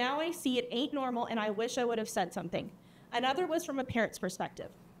 But now I see it ain't normal, and I wish I would have said something." Another was from a parent's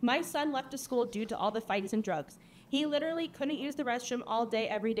perspective. "My son left to school due to all the fights and drugs. He literally couldn't use the restroom all day,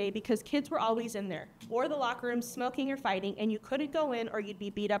 every day because kids were always in there, or the locker room smoking or fighting, and you couldn't go in or you'd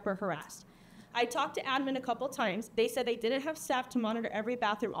be beat up or harassed. I talked to admin a couple times. They said they didn't have staff to monitor every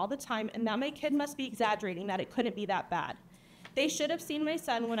bathroom all the time, and now my kid must be exaggerating that it couldn't be that bad. They should have seen my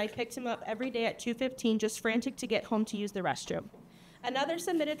son when I picked him up every day at 2:15, just frantic to get home to use the restroom." Another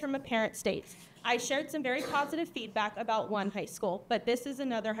submitted from a parent states, "I shared some very positive feedback about one high school, but this is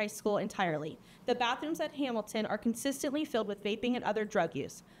another high school entirely. The bathrooms at Hamilton are consistently filled with vaping and other drug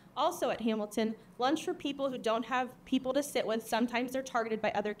use. Also at Hamilton, lunch for people who don't have people to sit with, sometimes they're targeted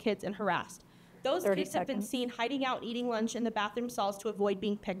by other kids and harassed. Those 30 kids have been seconds. seen hiding out eating lunch in the bathroom stalls to avoid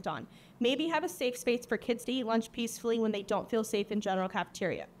being picked on. Maybe have a safe space for kids to eat lunch peacefully when they don't feel safe in general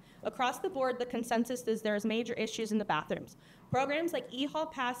cafeteria. Across the board, the consensus is there's major issues in the bathrooms. Programs like e-hall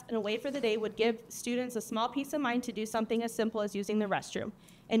pass and away for the day would give students a small peace of mind to do something as simple as using the restroom.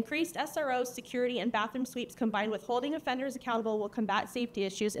 Increased SROs, security, and bathroom sweeps combined with holding offenders accountable will combat safety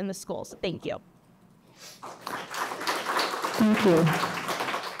issues in the schools. Thank you." Thank you.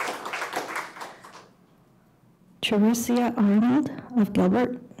 Charissa Arnold of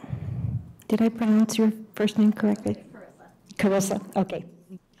Gilbert. Did I pronounce your first name correctly? Carissa, okay.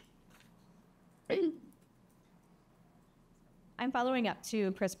 I'm following up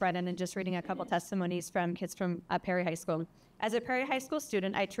to Chris Brennan and just reading a couple testimonies from kids from Perry High School. "As a Perry High School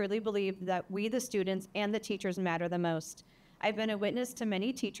student, I truly believe that we, the students, and the teachers matter the most. I've been a witness to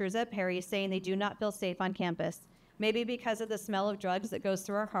many teachers at Perry saying they do not feel safe on campus, maybe because of the smell of drugs that goes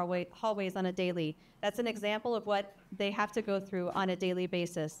through our hallways on a daily. That's an example of what they have to go through on a daily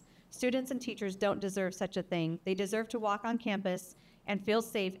basis. Students and teachers don't deserve such a thing. They deserve to walk on campus and feel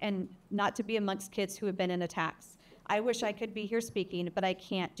safe and not to be amongst kids who have been in attacks. I wish I could be here speaking, but I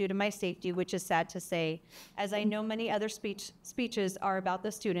can't due to my safety, which is sad to say. As I know many other speeches are about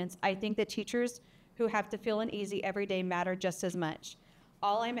the students, I think that teachers who have to feel uneasy every day matter just as much.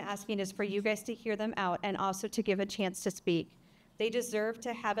 All I'm asking is for you guys to hear them out and also to give a chance to speak. They deserve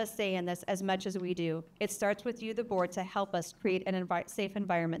to have a say in this as much as we do. It starts with you, the board, to help us create an safe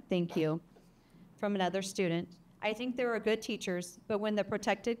environment. Thank you. From another student, I think there are good teachers, but when the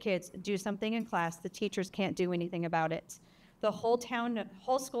protected kids do something in class, the teachers can't do anything about it. The whole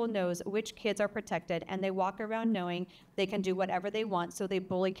school knows which kids are protected, and they walk around knowing they can do whatever they want, so they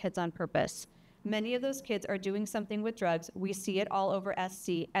bully kids on purpose. Many of those kids are doing something with drugs. We see it all over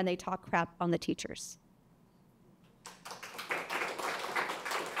SC, and they talk crap on the teachers.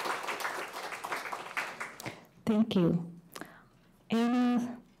 Thank you.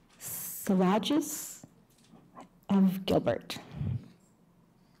 Anna Salagis of Gilbert.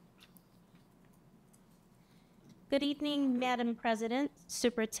 Good evening, Madam President,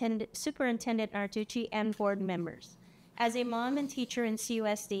 Superintendent Narducci, and board members. As a mom and teacher in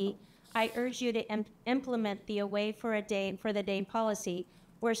CUSD, I urge you to implement the Away for the Day policy,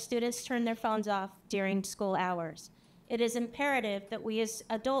 where students turn their phones off during school hours. It is imperative that we as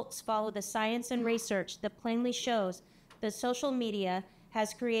adults follow the science and research that plainly shows that social media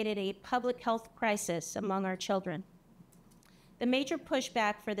has created a public health crisis among our children. The major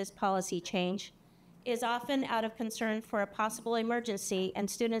pushback for this policy change is often out of concern for a possible emergency and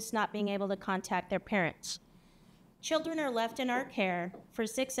students not being able to contact their parents. Children are left in our care for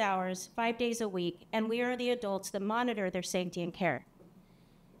 6 hours, 5 days a week, and we are the adults that monitor their safety and care.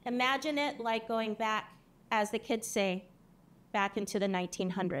 Imagine it like going back, as the kids say, back into the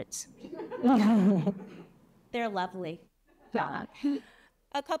 1900s. They're lovely.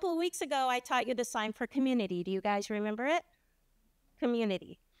 A couple of weeks ago, I taught you the sign for community. Do you guys remember it?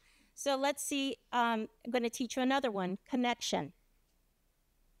 Community. So let's see, I'm going to teach you another one, connection.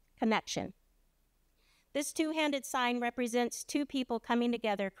 Connection. This two-handed sign represents two people coming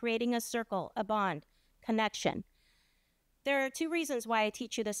together, creating a circle, a bond, connection. There are two reasons why I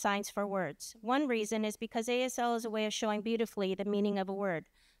teach you the signs for words. One reason is because ASL is a way of showing beautifully the meaning of a word.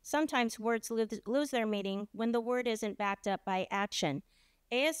 Sometimes words lose their meaning when the word isn't backed up by action.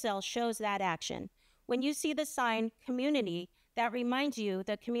 ASL shows that action. When you see the sign community, that reminds you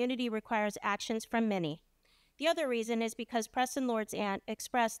that community requires actions from many. The other reason is because Preston Lord's aunt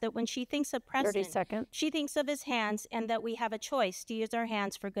expressed that when she thinks of Preston, she thinks of his hands and that we have a choice to use our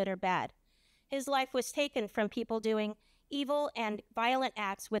hands for good or bad. His life was taken from people doing evil and violent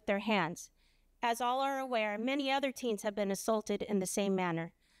acts with their hands. As all are aware, many other teens have been assaulted in the same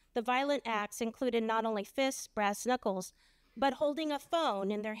manner. The violent acts included not only fists, brass knuckles, but holding a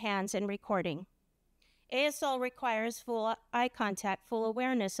phone in their hands and recording. ASL requires full eye contact, full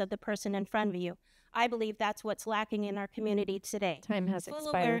awareness of the person in front of you. I believe that's what's lacking in our community today. Time has full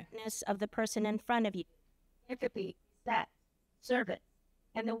expired. Awareness of the person in front of you. Empathy, that, service,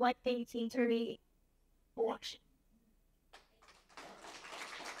 and the one thing teens are needing, action.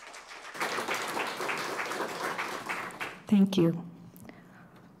 Thank you.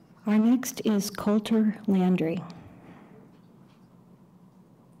 Our next is Coulter Landry.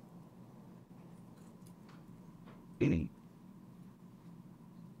 You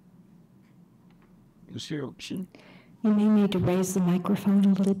may need to raise the microphone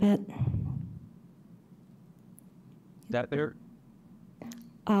a little bit. That there?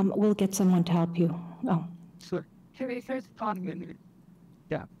 We'll get someone to help you. Oh. Sure.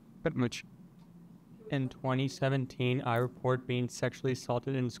 Yeah, pretty much. In 2017, I report being sexually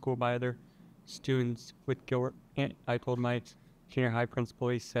assaulted in school by other students with Gilbert. And I told my junior high principal.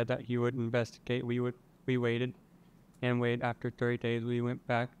 He said that he would investigate. We waited and waited. After 30 days, we went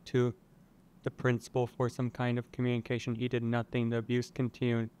back to the principal for some kind of communication. He did nothing. The abuse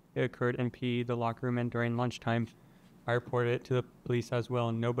continued. It occurred in PE, the locker room, and during lunchtime. I reported it to the police as well,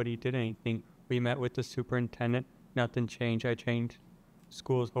 and nobody did anything. We met with the superintendent. Nothing changed. I changed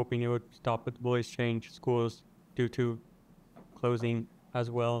schools hoping it would stop, but the bullies changed schools due to closing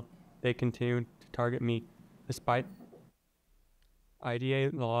as well. They continued to target me. Despite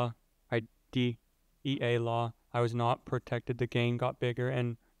IDEA law, I was not protected. The gang got bigger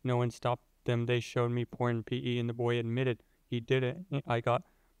and no one stopped them. They showed me porn in PE and the boy admitted he did it. I got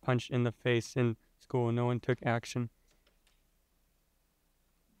punched in the face in school. No one took action.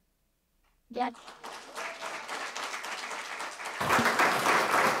 Yes.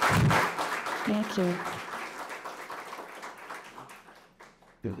 Thank you.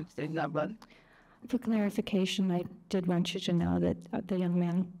 For clarification, I did want you to know that the young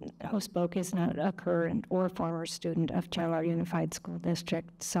man who spoke is not a current or former student of Chandler Unified School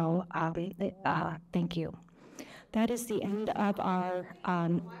District. So thank you. That is the end of our,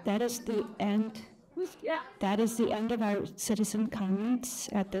 that is the end of our citizen comments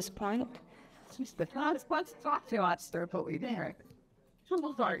at this point. Let's talk to us, they're fully there.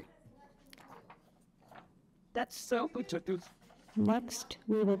 I'm sorry. That's so good to do. Next,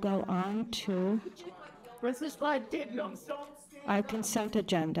 we will go on to our consent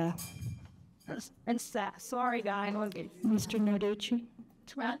agenda. And sorry, guy. Mr. Narducci?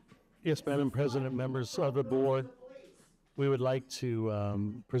 Yes, Madam President, members of the board, we would like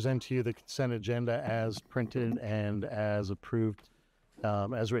to present to you the consent agenda as printed and as approved,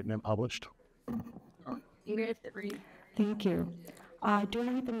 as written and published. Thank you. Do I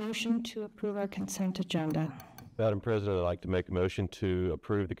have a motion to approve our consent agenda? Madam President, I'd like to make a motion to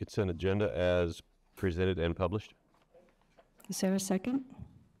approve the consent agenda as presented and published. Is there a second?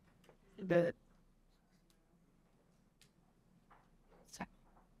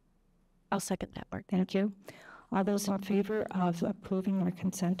 I'll second that, Mark. Thank you. All those in favor of approving our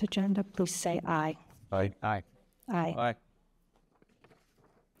consent agenda, please say aye. Aye. Aye. Aye. Aye.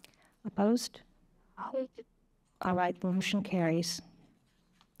 Opposed? All right, the motion carries.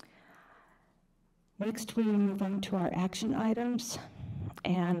 Next, we move on to our action items,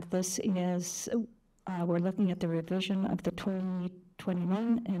 and this is, we're looking at the revision of the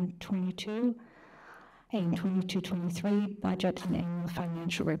 2021 and 22 and 22-23 budget and annual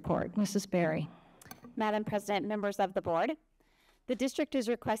financial report. Mrs. Berry. Madam President, members of the board, the district is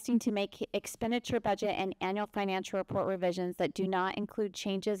requesting to make expenditure budget and annual financial report revisions that do not include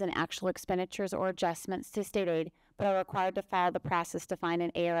changes in actual expenditures or adjustments to state aid, but are required to follow the process defined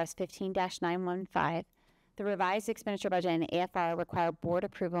in ARS 15-915. The revised expenditure budget and AFR require board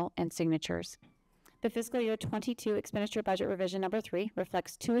approval and signatures. The fiscal year 22 expenditure budget revision number 3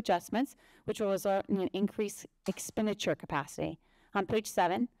 reflects 2 adjustments, which will result in an increased expenditure capacity. On page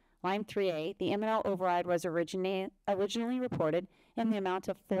 7, line 3A, the M&L override was originally reported in the amount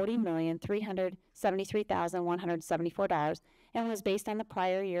of $40,373,174 and was based on the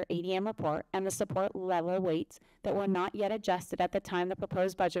prior year ADM report and the support level weights that were not yet adjusted at the time the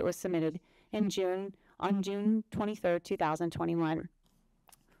proposed budget was submitted on June 23, 2021.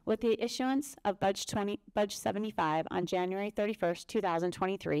 With the issuance of Budge 75 on January 31,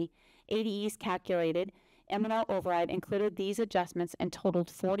 2023, ADE's calculated M&L override included these adjustments and totaled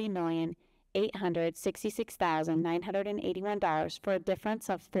 $40,866,981 for a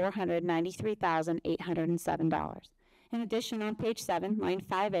difference of $493,807. In addition, on page 7, line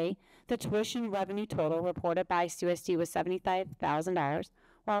 5A, the tuition revenue total reported by CUSD was $75,000,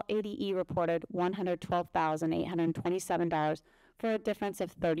 while ADE reported $112,827 for a difference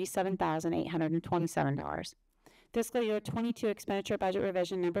of $37,827. Fiscal year 22 expenditure budget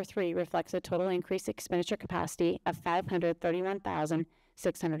revision number 3 reflects a total increased expenditure capacity of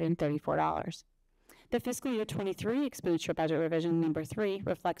 $531,634. The fiscal year 23 expenditure budget revision number 3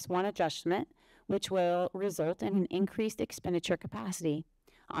 reflects 1 adjustment, which will result in an increased expenditure capacity.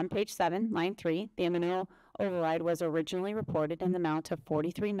 On page 7, line 3, the M&L override was originally reported in the amount of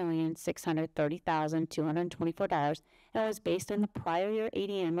 $43,630,224 and was based on the prior year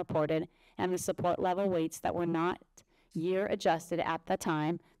ADM reported and the support level weights that were not year adjusted at the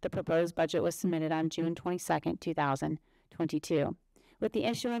time the proposed budget was submitted on June 22, 2022. With the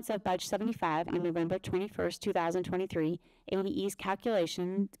issuance of Budge 75 on November 21, 2023, ADE's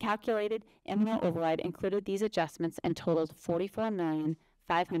calculated M&L override included these adjustments and totaled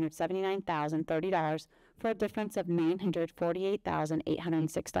 $44,579,030 for a difference of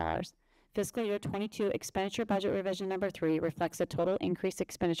 $948,806. Fiscal year 22 expenditure budget revision number 3 reflects a total increased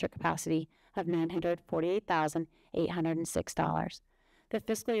expenditure capacity of $948,806. The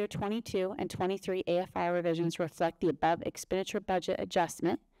fiscal year 22 and 23 AFI revisions reflect the above expenditure budget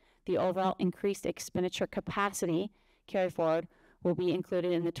adjustment. The overall increased expenditure capacity carried forward will be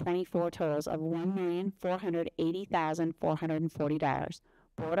included in the 24 totals of $1,480,440.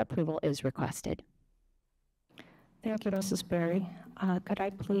 Board approval is requested. Thank you, Mrs. Berry. Could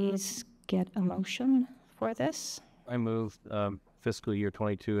I please get a motion for this? I move fiscal year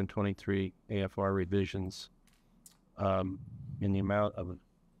 22 and 23 AFR revisions in the amount of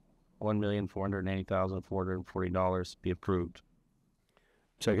 $1,480,440 be approved.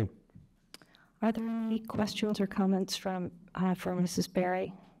 Second. Are there any questions or comments from Mrs.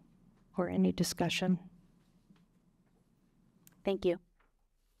 Berry or any discussion? Thank you.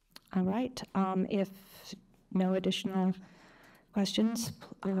 All right. If no additional questions,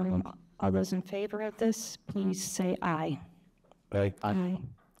 all those in favor of this, please say aye. Aye. Aye.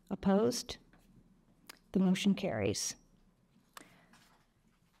 Opposed? The motion carries.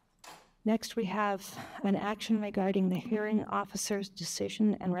 Next, we have an action regarding the hearing officer's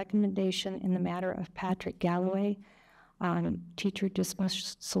decision and recommendation in the matter of Patrick Galloway on teacher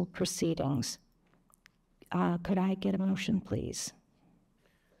dismissal proceedings. Could I get a motion, please?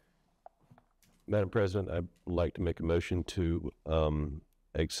 Madam President, I'd like to make a motion to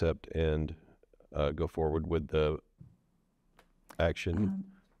accept and go forward with the action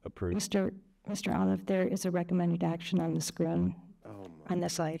approved. Mr. Olive, there is a recommended action on the screen on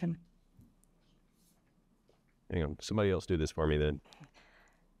this item. Hang on, somebody else do this for me then.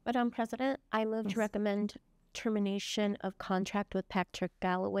 Madam President, I move to recommend termination of contract with Patrick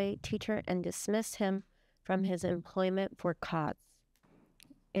Galloway, teacher, and dismiss him from his employment for cause.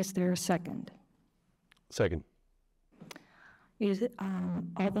 Is there a second? Second. Is it,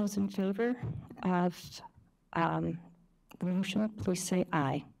 all those in favor of the motion, please say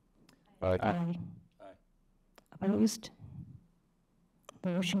aye. Aye. Aye. Opposed? The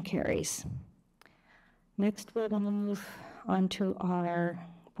motion carries. Next, we're going to move on to our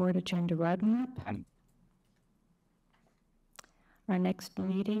board agenda roadmap. Our next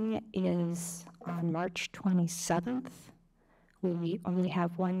meeting is on March 27th. We only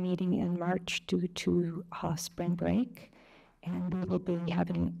have one meeting in March due to spring break, and we will be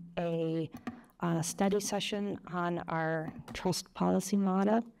having a study session on our trust policy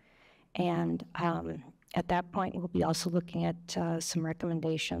model, and at that point we'll be also looking at some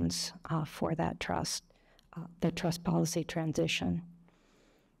recommendations for that the trust policy transition.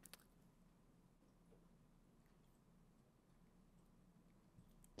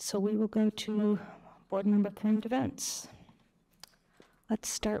 So we will go to board member current events. Let's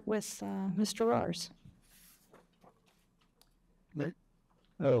start with Mr. Roars.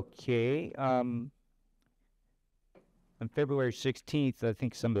 Okay. On February 16th, I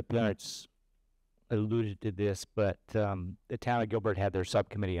think some of the parents alluded to this, but the town of Gilbert had their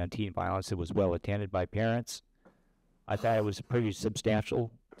subcommittee on teen violence. It was well attended by parents. I thought it was a pretty substantial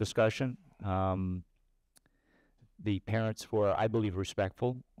discussion. The parents were, I believe,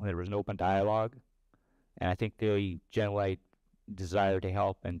 respectful. There was an open dialogue, and I think they generally desire to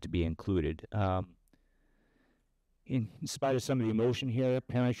help and to be included. In spite of some of the emotion here,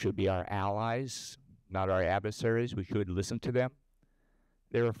 parents should be our allies, not our adversaries. We should listen to them.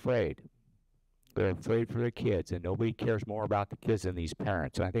 They're afraid. They're afraid for their kids, and nobody cares more about the kids than these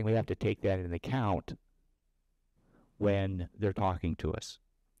parents. And I think we have to take that into account when they're talking to us.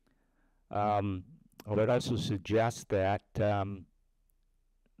 I would also suggest that the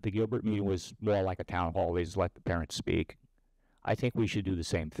Gilbert meeting was more like a town hall. They just let the parents speak. I think we should do the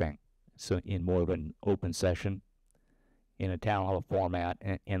same thing. So in more of an open session, in a town hall format,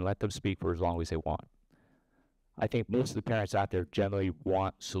 and let them speak for as long as they want. I think most of the parents out there generally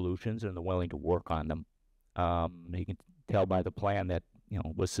want solutions and they're willing to work on them. You can tell by the plan that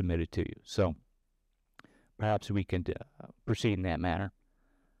was submitted to you. So perhaps we can proceed in that manner.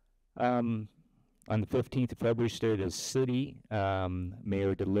 On the 15th of February, State of the City,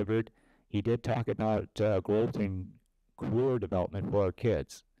 Mayor delivered. He did talk about growth and career development for our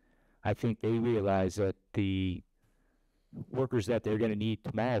kids. I think they realize that the workers that they're going to need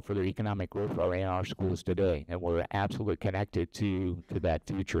tomorrow for their economic growth are in our schools today, and we're absolutely connected to that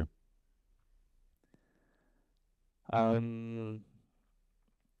future. On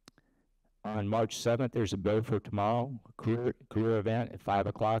March 7th, there's a Go for Tomorrow career event at 5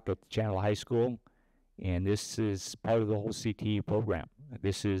 o'clock at Chandler High School, and this is part of the whole CTE program.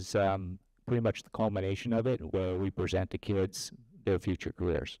 This is pretty much the culmination of it, where we present to kids their future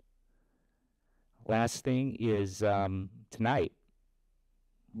careers. Last thing is tonight,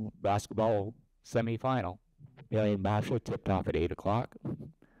 basketball semifinal. Bailey and Bachelor tipped off at 8 o'clock.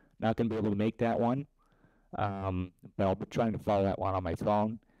 Not going to be able to make that one, but I'll be trying to follow that one on my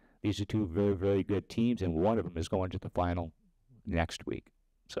phone. These are two very, very good teams, and one of them is going to the final next week.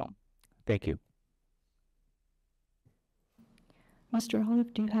 So, thank you. Mr.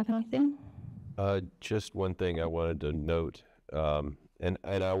 Olive, do you have anything? Just one thing I wanted to note, and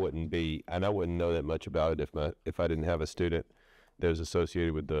I wouldn't know that much about it if I didn't have a student that was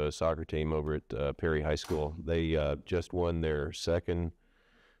associated with the soccer team over at Perry High School. They just won their second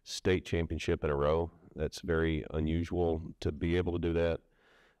state championship in a row. That's very unusual to be able to do that,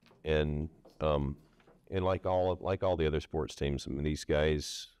 and like all the other sports teams, I mean, these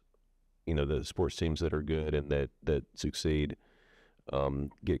guys, the sports teams that are good and that succeed.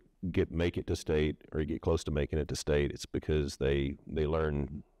 Make it to state or get close to making it to state. It's because they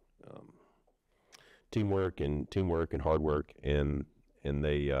learn teamwork and hard work, and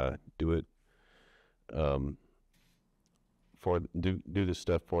they do it do this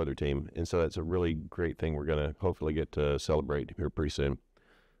stuff for their team. And so that's a really great thing we're going to hopefully get to celebrate here pretty soon.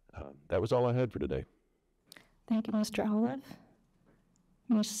 That was all I had for today. Thank you, Mr. Olive.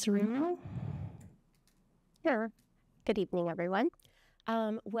 Ms. Serino? Sure. Good evening, everyone.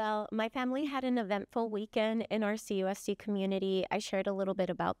 Well, my family had an eventful weekend in our CUSD community. I shared a little bit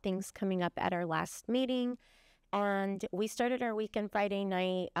about things coming up at our last meeting. And we started our weekend Friday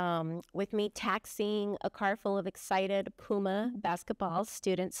night with me taxiing a car full of excited Puma basketball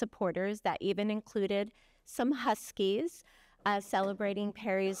student supporters that even included some Huskies, celebrating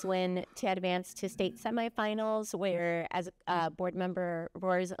Perry's win to advance to state semifinals, where, as board member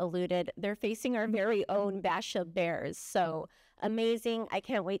Roars alluded, they're facing our very own Basha Bears. So amazing. I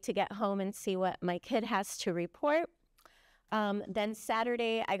can't wait to get home and see what my kid has to report. Then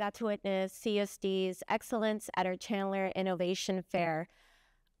Saturday, I got to witness CUSD's excellence at our Chandler Innovation Fair.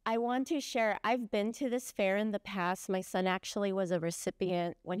 I want to share, I've been to this fair in the past. My son actually was a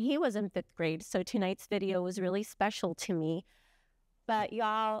recipient when he was in 5th grade, so tonight's video was really special to me. But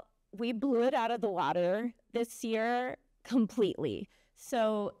y'all, we blew it out of the water this year completely.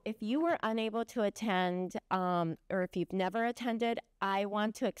 So if you were unable to attend, or if you've never attended, I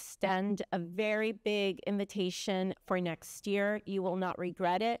want to extend a very big invitation for next year. You will not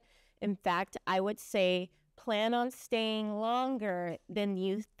regret it. In fact, I would say plan on staying longer than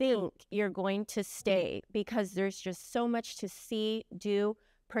you think you're going to stay, because there's just so much to see, do,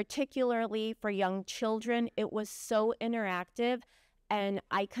 particularly for young children. It was so interactive, and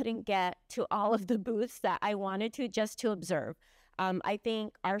I couldn't get to all of the booths that I wanted to just to observe. I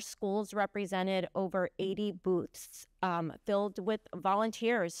think our schools represented over 80 booths filled with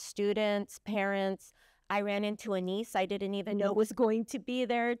volunteers, students, parents. I ran into a niece I didn't even know was going to be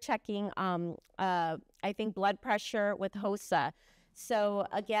there checking, I think, blood pressure with HOSA. So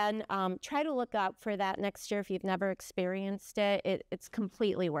again, try to look out for that next year if you've never experienced it. It's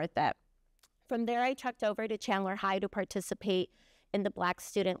completely worth it. From there, I checked over to Chandler High to participate in the Black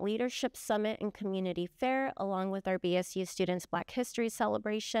Student Leadership Summit and Community Fair, along with our BSU Students Black History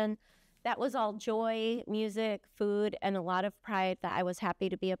Celebration. That was all joy, music, food, and a lot of pride that I was happy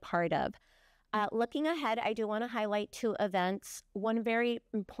to be a part of. Looking ahead, I do want to highlight 2 events, one very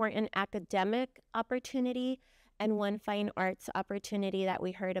important academic opportunity and one fine arts opportunity that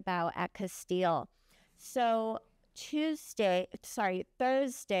we heard about at Castile. So Thursday,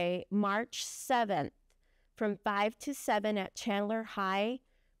 March 7th, from 5 to 7 at Chandler High,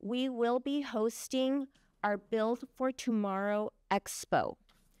 we will be hosting our Build for Tomorrow Expo.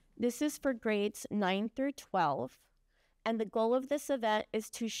 This is for grades 9 through 12. And the goal of this event is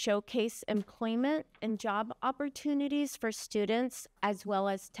to showcase employment and job opportunities for students, as well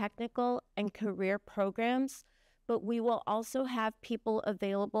as technical and career programs. But we will also have people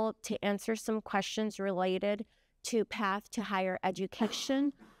available to answer some questions related to path to higher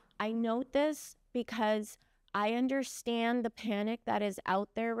education. I note this because I understand the panic that is out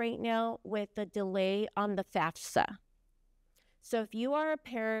there right now with the delay on the FAFSA. So if you are a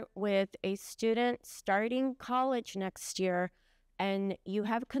parent with a student starting college next year and you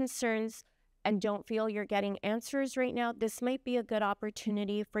have concerns and don't feel you're getting answers right now, this might be a good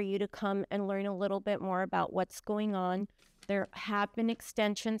opportunity for you to come and learn a little bit more about what's going on. There have been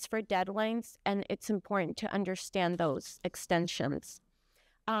extensions for deadlines, and it's important to understand those extensions.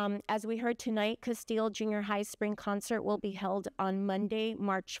 As we heard tonight, Castile Junior High Spring Concert will be held on Monday,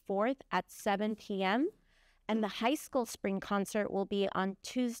 March 4th at 7 p.m. And the high school spring concert will be on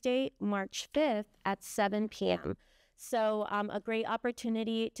Tuesday, March 5th at 7 p.m. So a great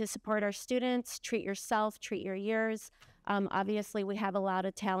opportunity to support our students, treat yourself, treat your years. Obviously, we have a lot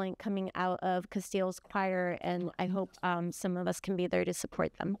of talent coming out of Castile's choir, and I hope some of us can be there to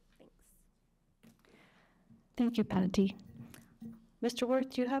support them. Thanks. Thank you, Patty. Mr. Worth,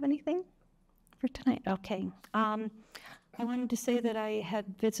 do you have anything for tonight? Okay. I wanted to say that I had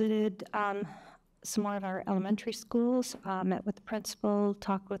visited some more of our elementary schools, met with the principal,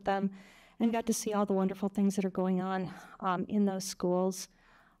 talked with them, and got to see all the wonderful things that are going on in those schools.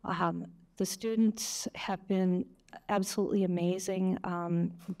 The students have been absolutely amazing.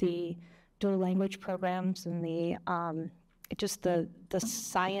 The dual language programs and the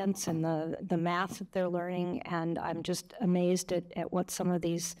science and the math that they're learning, and I'm just amazed at what some of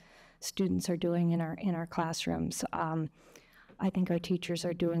these students are doing in our classrooms. I think our teachers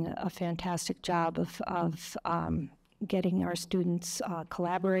are doing a fantastic job of getting our students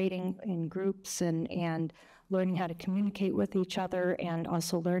collaborating in groups and learning how to communicate with each other, and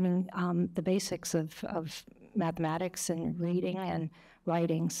also learning the basics of mathematics and reading and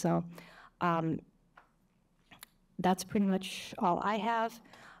writing. So that's pretty much all I have.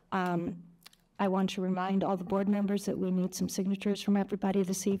 I want to remind all the board members that we need some signatures from everybody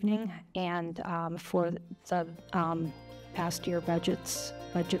this evening, and for the past year budget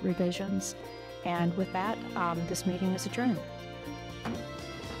revisions. And with that, this meeting is adjourned.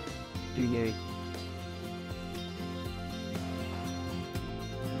 Yay.